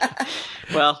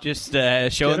 Well, Just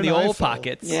showing an the old eyeful.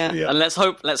 pockets. Yeah. and let's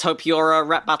hope your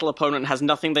rap battle opponent has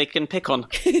nothing they can pick on.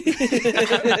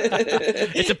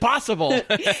 It's impossible.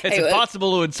 It's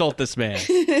impossible to insult this man.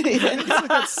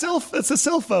 It's a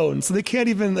cell phone, so they can't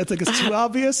even. It's like it's too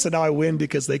obvious. So now I win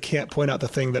because they can't point out the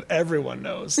thing that everyone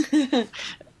knows.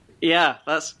 Yeah,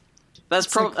 that's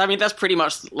probably. I mean, that's pretty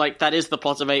much like that is the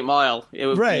plot of 8 Mile.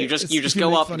 Right. You just If you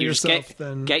go make up fun and of you just yourself,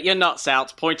 then- get your nuts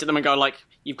out, point at them, and go like,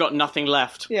 "You've got nothing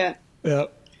left." Yeah. Yeah,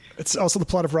 it's also the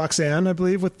plot of Roxanne, I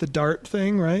believe, with the dart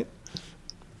thing, right?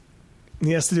 He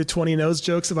has to do 20 nose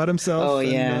jokes about himself. Oh,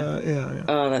 and, yeah. yeah.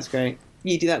 Oh, that's great.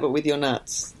 You do that, but with your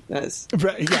nuts. That's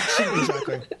Right, yeah,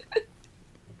 exactly.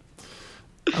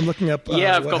 I'm looking up.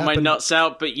 Yeah, I've what got my happened- nuts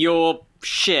out, but you're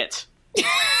shit.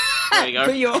 There you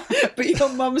go. but your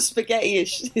mum's spaghetti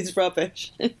is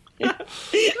rubbish.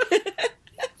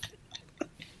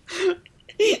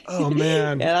 Oh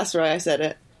man! Yeah, that's right. I said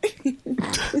it.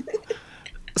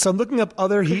 So I'm looking up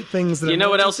other heat things. That You I'm know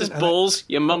what else interested is in, and balls?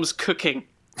 Your mum's cooking.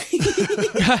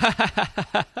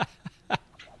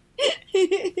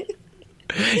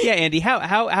 Yeah, Andy,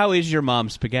 how is your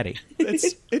mom's spaghetti?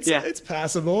 It's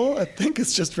passable. I think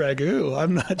it's just ragu.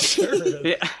 I'm not sure.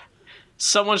 Yeah.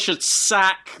 Someone should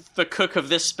sack the cook of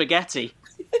this spaghetti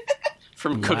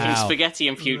from cooking Wow. spaghetti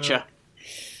in future.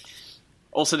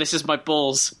 Also, this is my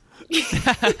balls.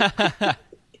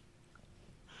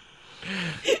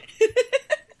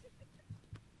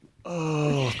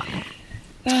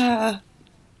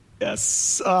 Yes.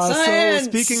 So Science!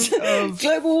 speaking of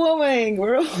global warming,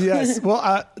 we're all yes,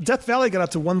 well, Death Valley got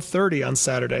up to 130 on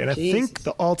Saturday, and I think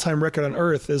the all-time record on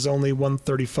Earth is only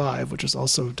 135, which is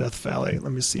also Death Valley.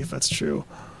 Let me see if that's true.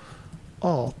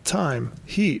 All-time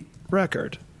heat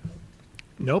record.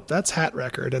 Nope, that's hat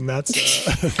record, and that's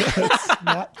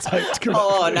not typed correctly.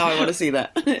 Oh, now I want to see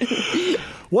that.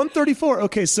 134.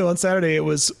 Okay, so on Saturday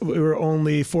we were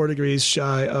only 4 degrees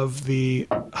shy of the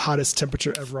hottest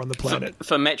temperature ever on the planet.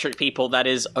 For metric people, that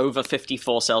is over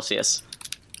 54 Celsius.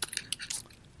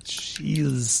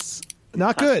 Jeez,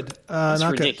 not good. That's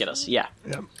not ridiculous. Yeah.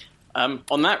 Good.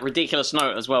 On that ridiculous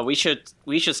note as well, we should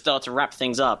start to wrap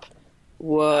things up.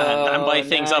 Whoa! And by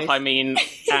things up, I mean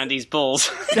Andy's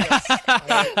balls.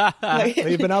 Yeah,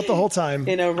 you've been out the whole time.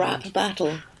 in a rap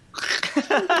battle.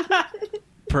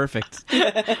 Perfect.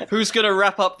 Who's going to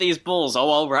wrap up these balls? Oh,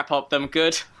 I'll wrap up them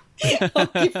good. I'll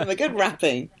give them a good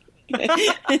wrapping.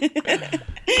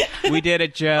 We did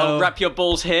it, Joe. I'll wrap your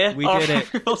balls here. We did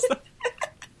it.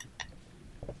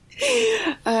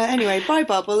 Anyway, bye,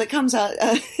 Bubble. It comes out.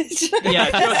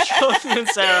 Yeah, Jordan and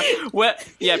Sarah.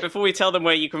 Before we tell them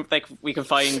where we can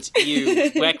find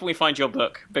you, where can we find your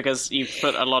book? Because you've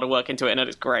put a lot of work into it, and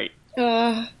it's great.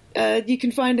 You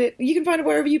can find it. You can find it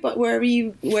wherever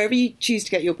you choose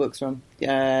to get your books from.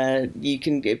 You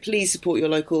can please support your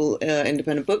local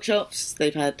independent bookshops.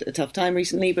 They've had a tough time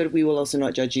recently, but we will also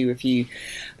not judge you if you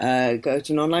go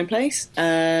to an online place.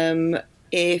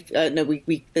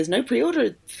 There's no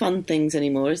pre-order fun things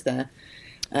anymore, is there?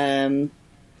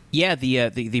 Yeah,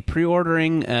 the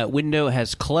pre-ordering window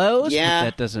has closed. Yeah. But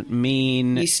that doesn't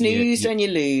mean You snoozed and you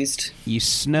loosed. you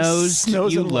snoozed,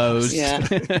 Snows you and losed. Yeah.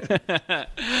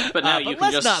 But now you But can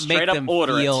let's just not make straight up them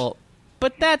order feel.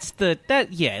 But that's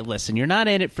listen, you're not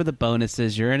in it for the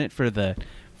bonuses. You're in it for the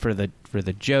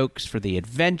jokes, for the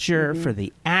adventure, for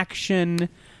the action.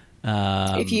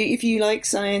 If you like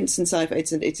science and sci-fi,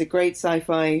 it's a great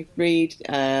sci-fi read.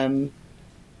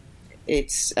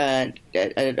 It's about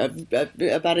I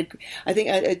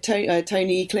think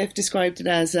Tony Cliff described it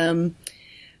as hang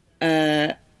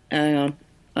on,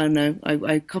 I don't know,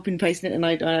 I copied and pasted it and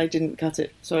I didn't cut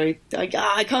it. Sorry, I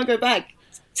can't go back.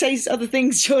 Say other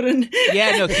things, Jordan.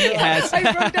 Yeah, no, he has. I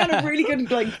wrote down a really good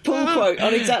pull quote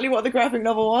on exactly what the graphic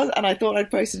novel was, and I thought I'd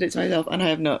posted it to myself, and I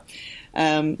have not.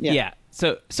 Yeah.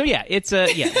 So yeah, it's a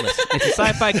listen, it's a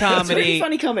sci-fi It's a comedy. really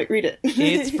funny comic. Read it.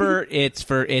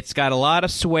 It's got a lot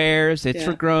of swears. It's Yeah.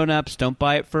 for grown-ups. Don't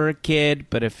buy it for a kid.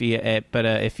 But if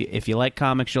you like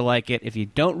comics, you'll like it. If you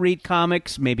don't read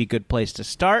comics, maybe a good place to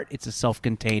start. It's a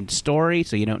self-contained story,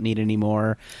 so you don't need any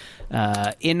more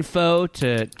info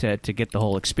to get the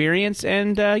whole experience.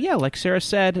 And like Sarah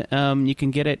said, you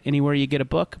can get it anywhere you get a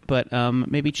book. But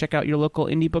maybe check out your local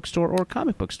indie bookstore or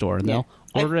comic book store, and they'll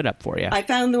order it up for you. I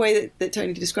found the way that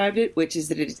Tony described it, which is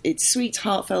that it's sweet,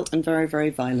 heartfelt, and very, very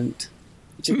violent.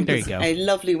 There you go. A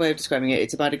lovely way of describing it.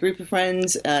 It's about a group of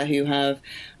friends who have,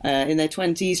 in their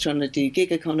 20s, trying to do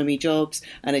gig economy jobs,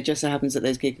 and it just so happens that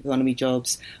those gig economy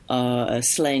jobs are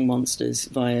slaying monsters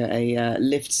via a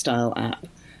Lyft-style app.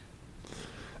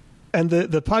 And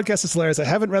the podcast is hilarious. I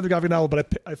haven't read the graphic novel,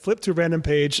 but I flipped to a random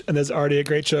page, and there's already a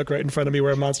great joke right in front of me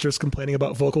where a monster is complaining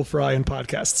about vocal fry in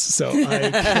podcasts. So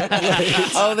I can't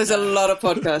wait. Oh, there's a lot of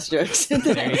podcast jokes in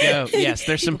there. There you go. Yes,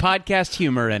 there's some podcast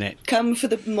humor in it. Come for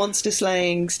the monster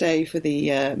slaying, stay for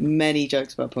the many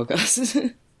jokes about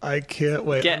podcasts. I can't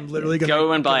wait. I'm literally going to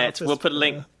go and buy it. We'll put a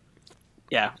link.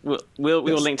 Yeah, we'll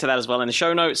link to that as well in the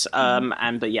show notes.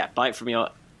 But buy it from your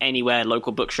anywhere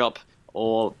local bookshop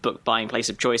or book buying place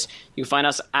of choice. You can find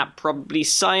us at Probably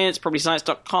Science,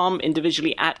 probablyscience.com,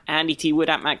 individually at Andy T. Wood,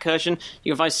 at Matt Kirshen.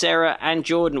 You can find Sarah and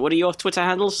Jordan. What are your Twitter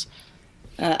handles?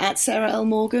 At Sarah L.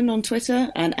 Morgan on Twitter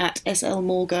and at SL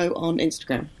Morgo on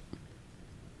Instagram.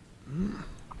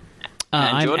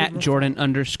 I'm Jordan? at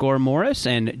Jordan_Morris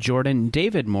and Jordan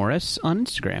David Morris on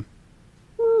Instagram.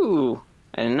 Ooh,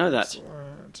 I didn't know that.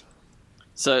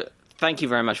 So thank you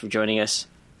very much for joining us.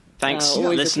 Thanks,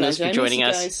 Always a listeners, pleasure. for joining I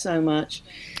miss us. you guys so much.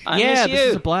 I Yeah, miss this you.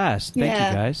 is a blast. Thank Yeah.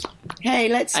 you, guys. Hey,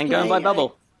 let's And play, go and buy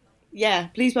Bubble. Yeah,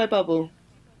 please buy Bubble.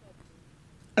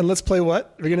 And let's play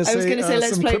what? We're going to say I was going to say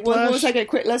let's some play. What was Quiplash? I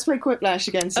going? Let's play Quiplash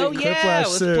again soon. Oh yeah, Quiplash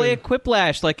let's soon. play a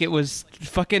Quiplash like it was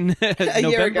fucking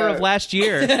November ago. of last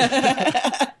year.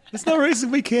 There's no reason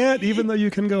we can't, even though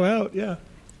you can go out. Yeah.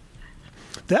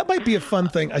 That might be a fun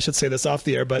thing. I should say this off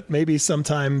the air, but maybe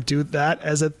sometime do that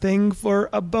as a thing for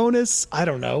a bonus. I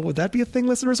don't know. Would that be a thing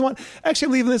listeners want? Actually,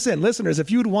 I'm leaving this in. Listeners,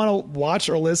 if you'd want to watch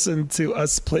or listen to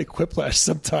us play Quiplash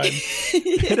sometime,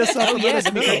 hit us up. and let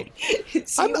us know.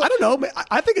 I don't know.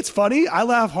 I think it's funny. I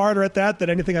laugh harder at that than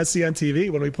anything I see on TV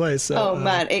when we play. So, Oh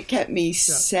man, it kept me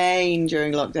sane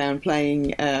during lockdown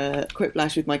playing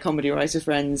Quiplash with my comedy writer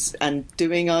friends and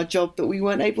doing our job that we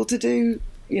weren't able to do.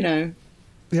 You know,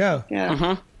 yeah. yeah.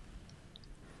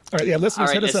 All right, yeah, listeners,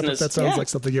 All right, hit us up if listeners. that sounds Yeah. like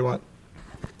something you want.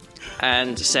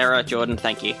 And Sarah, Jordan,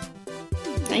 thank you.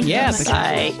 Thank Yeah, you.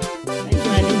 thank Bye.